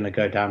 right? You're going to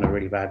go down a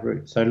really bad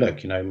route. So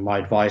look, my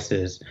advice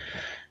is,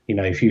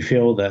 if you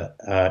feel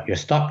that you're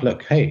stuck,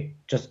 look, hey,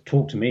 just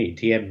talk to me,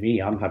 DM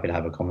me. I'm happy to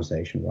have a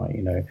conversation,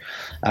 right?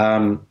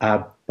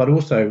 But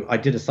also, I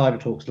did a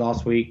Cyber Talks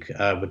last week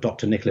with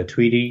Dr. Nicola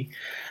Tweedy.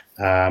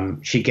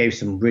 She gave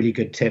some really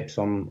good tips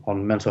on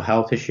mental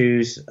health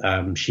issues.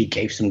 She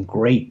gave some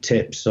great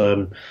tips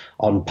on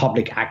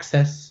public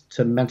access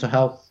to mental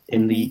health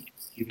in the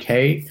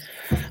UK,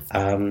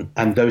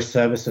 and those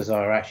services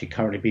are actually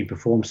currently being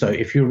performed. So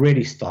if you're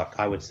really stuck,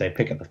 I would say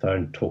pick up the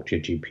phone, talk to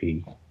your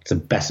GP. It's the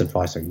best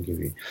advice I can give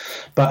you.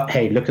 But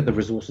hey, look at the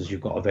resources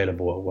you've got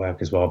available at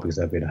work as well, because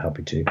they'll be able to help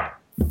you too.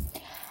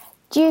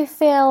 Do you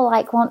feel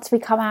like once we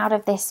come out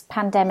of this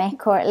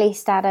pandemic, or at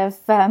least out of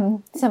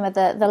some of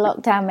the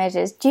lockdown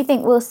measures, do you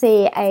think we'll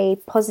see a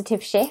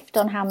positive shift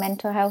on how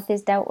mental health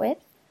is dealt with?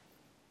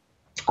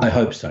 I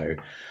hope so.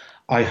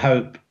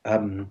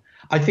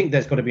 I think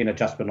there's got to be an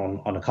adjustment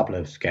on a couple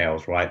of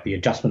scales, right? The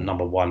adjustment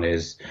number one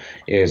is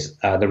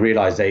the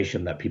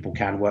realization that people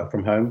can work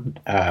from home.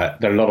 There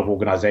are a lot of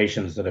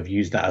organizations that have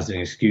used that as an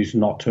excuse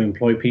not to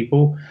employ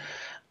people.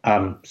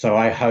 So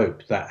I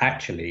hope that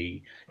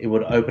actually it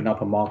would open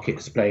up a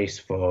market space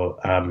for,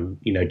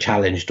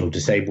 challenged or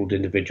disabled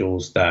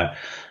individuals that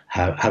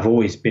have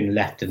always been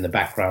left in the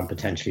background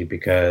potentially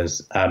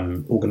because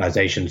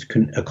organizations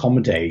couldn't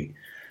accommodate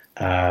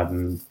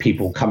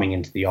people coming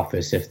into the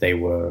office if they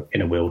were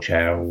in a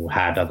wheelchair or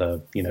had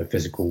other,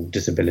 physical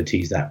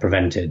disabilities that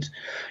prevented,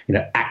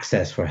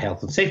 access for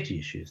health and safety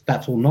issues.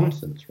 That's all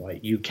nonsense,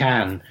 right? You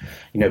can,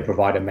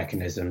 provide a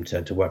mechanism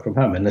to work from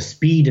home, and the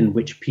speed in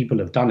which people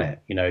have done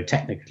it,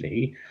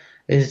 technically,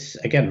 is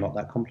again not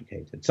that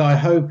complicated. So I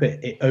hope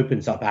it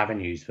opens up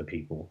avenues for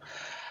people.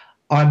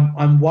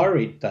 I'm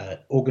worried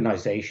that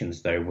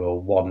organizations, though, will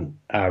want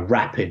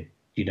rapid,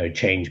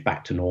 change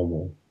back to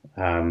normal.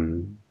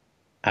 And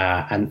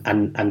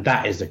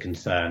that is a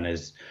concern,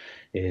 is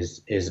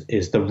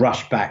the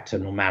rush back to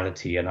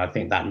normality. And I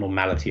think that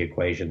normality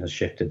equation has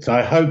shifted.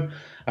 So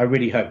I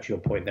really hope, to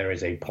your point, there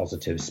is a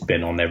positive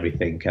spin on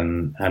everything.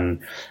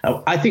 And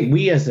I think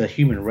we as a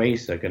human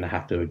race are going to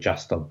have to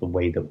adjust the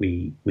way that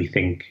we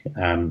think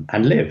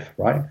and live,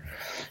 right?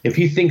 If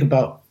you think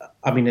about,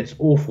 it's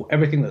awful.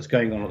 Everything that's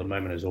going on at the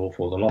moment is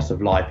awful. The loss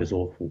of life is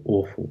awful.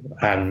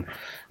 And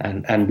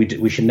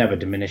we should never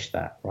diminish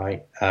that,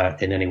 right?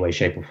 In any way,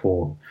 shape or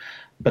form.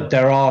 But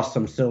there are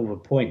some silver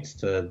points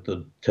to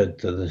the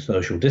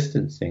social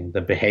distancing,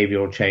 the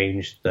behavioral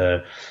change,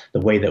 the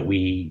way that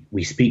we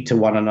speak to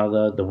one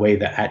another, the way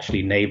that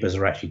actually neighbors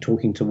are actually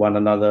talking to one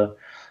another.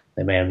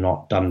 They may have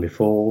not done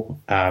before.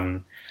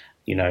 The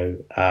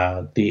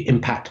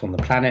impact on the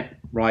planet,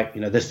 right?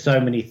 There's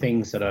so many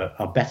things that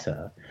are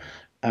better.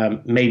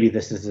 Maybe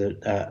this is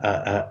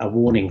a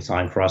warning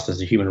sign for us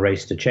as a human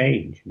race to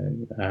change.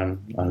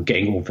 I'm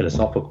getting all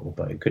philosophical,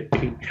 but it could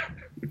be.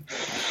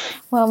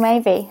 Well,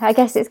 maybe. I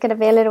guess it's going to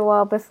be a little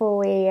while before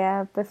we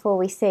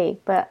see.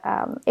 But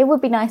it would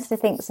be nice to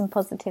think some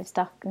positive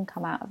stuff can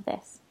come out of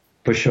this.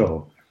 For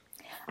sure.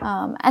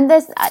 And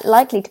there's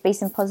likely to be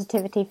some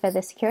positivity for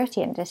the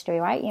security industry,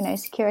 right?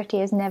 Security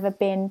has never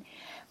been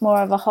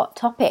more of a hot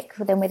topic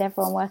than with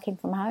everyone working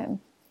from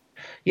home.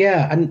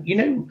 Yeah, and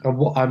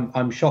what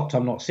I'm shocked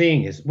I'm not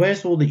seeing is,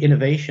 where's all the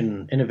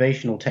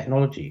innovational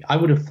technology? I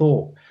would have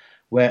thought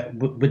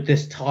with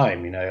this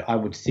time, I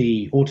would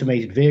see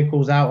automated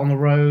vehicles out on the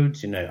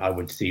roads, I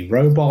would see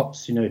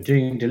robots,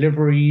 doing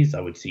deliveries, I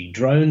would see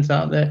drones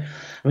out there.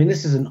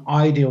 This is an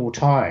ideal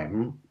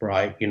time,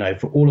 right,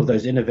 for all of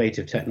those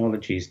innovative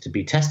technologies to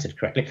be tested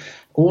correctly.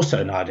 Also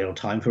an ideal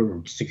time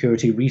for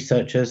security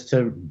researchers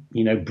to,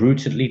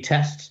 brutally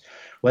test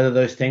whether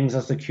those things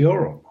are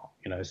secure or not.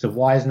 So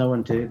why is no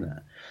one doing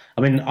that?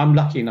 I'm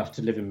lucky enough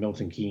to live in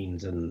Milton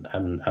Keynes, and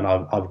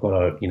I've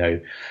got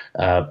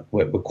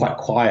we're quite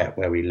quiet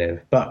where we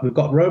live, but we've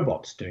got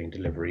robots doing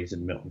deliveries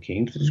in Milton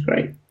Keynes, which is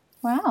great.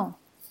 Wow,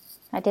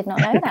 I did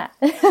not know that.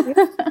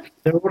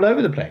 They're all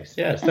over the place.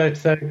 Yeah. So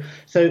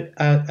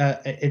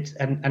it's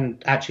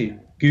and actually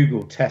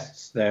Google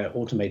tests their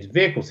automated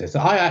vehicles here. So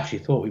I actually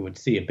thought we would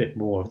see a bit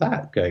more of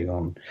that going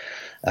on.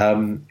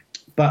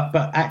 But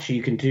actually,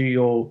 you can do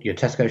your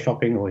Tesco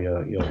shopping or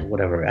your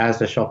whatever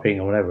Asda shopping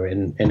or whatever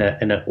in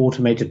an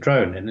automated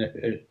drone, and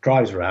it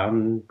drives around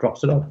and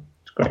drops it off.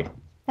 It's great.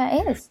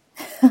 That is.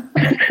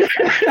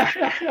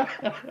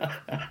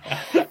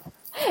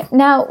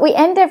 Now, we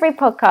end every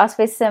podcast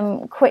with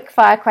some quick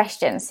fire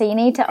questions, so you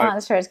need to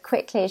answer as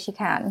quickly as you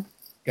can.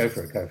 Go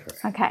for it.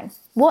 Okay.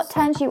 What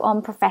turns you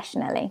on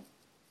professionally?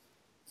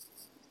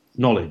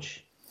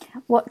 Knowledge.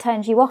 What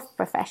turns you off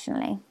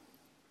professionally?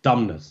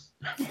 Dumbness.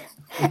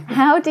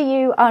 How do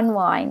you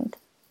unwind?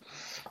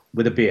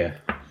 With a beer.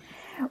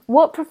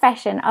 What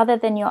profession other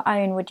than your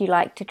own would you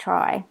like to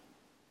try?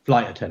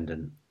 Flight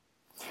attendant.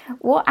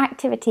 What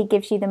activity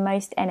gives you the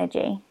most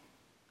energy?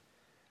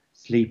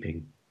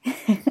 Sleeping.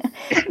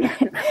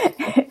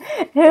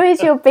 Who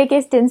is your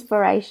biggest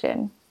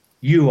inspiration?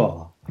 You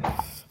are.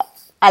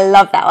 I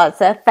love that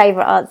answer.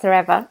 Favourite answer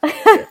ever.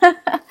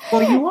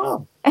 Well, you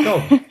are.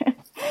 Go.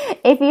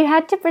 If you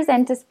had to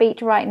present a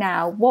speech right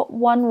now, what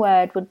one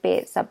word would be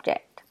its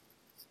subject?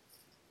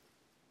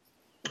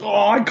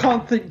 Oh, I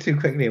can't think too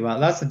quickly about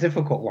that. That's a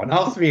difficult one.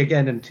 Ask me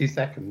again in 2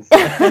 seconds.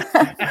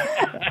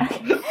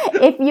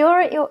 If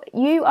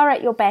you are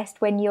at your best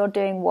when you're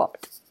doing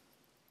what?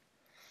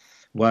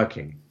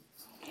 Working.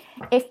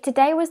 If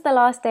today was the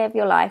last day of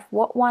your life,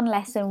 what one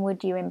lesson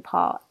would you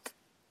impart?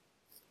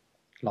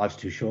 Life's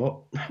too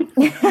short.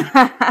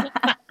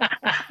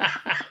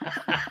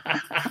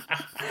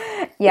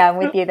 Yeah, I'm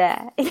with you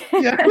there.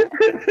 Yeah.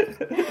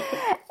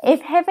 If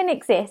heaven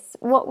exists,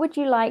 what would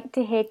you like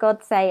to hear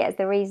God say as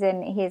the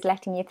reason he is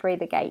letting you through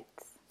the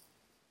gates?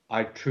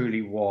 I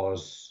truly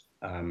was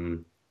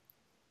an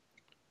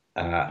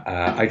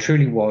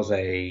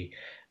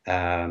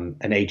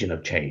agent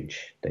of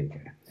change. There you go.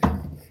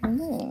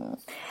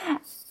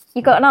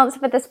 You got an answer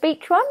for the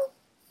speech one?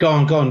 Go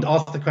on.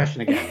 Ask the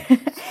question again.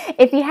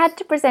 If you had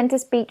to present a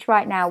speech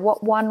right now,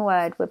 what one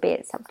word would be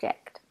its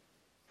subject?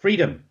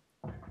 Freedom.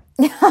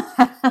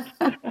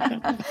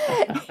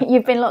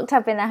 You've been locked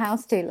up in the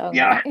house too long.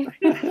 Yeah. Right?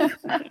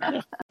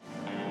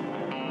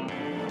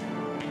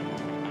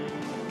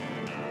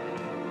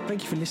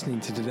 Thank you for listening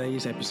to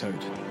today's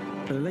episode.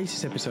 For the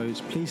latest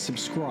episodes, please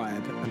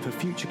subscribe, and for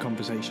future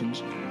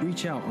conversations,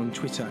 reach out on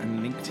Twitter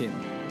and LinkedIn.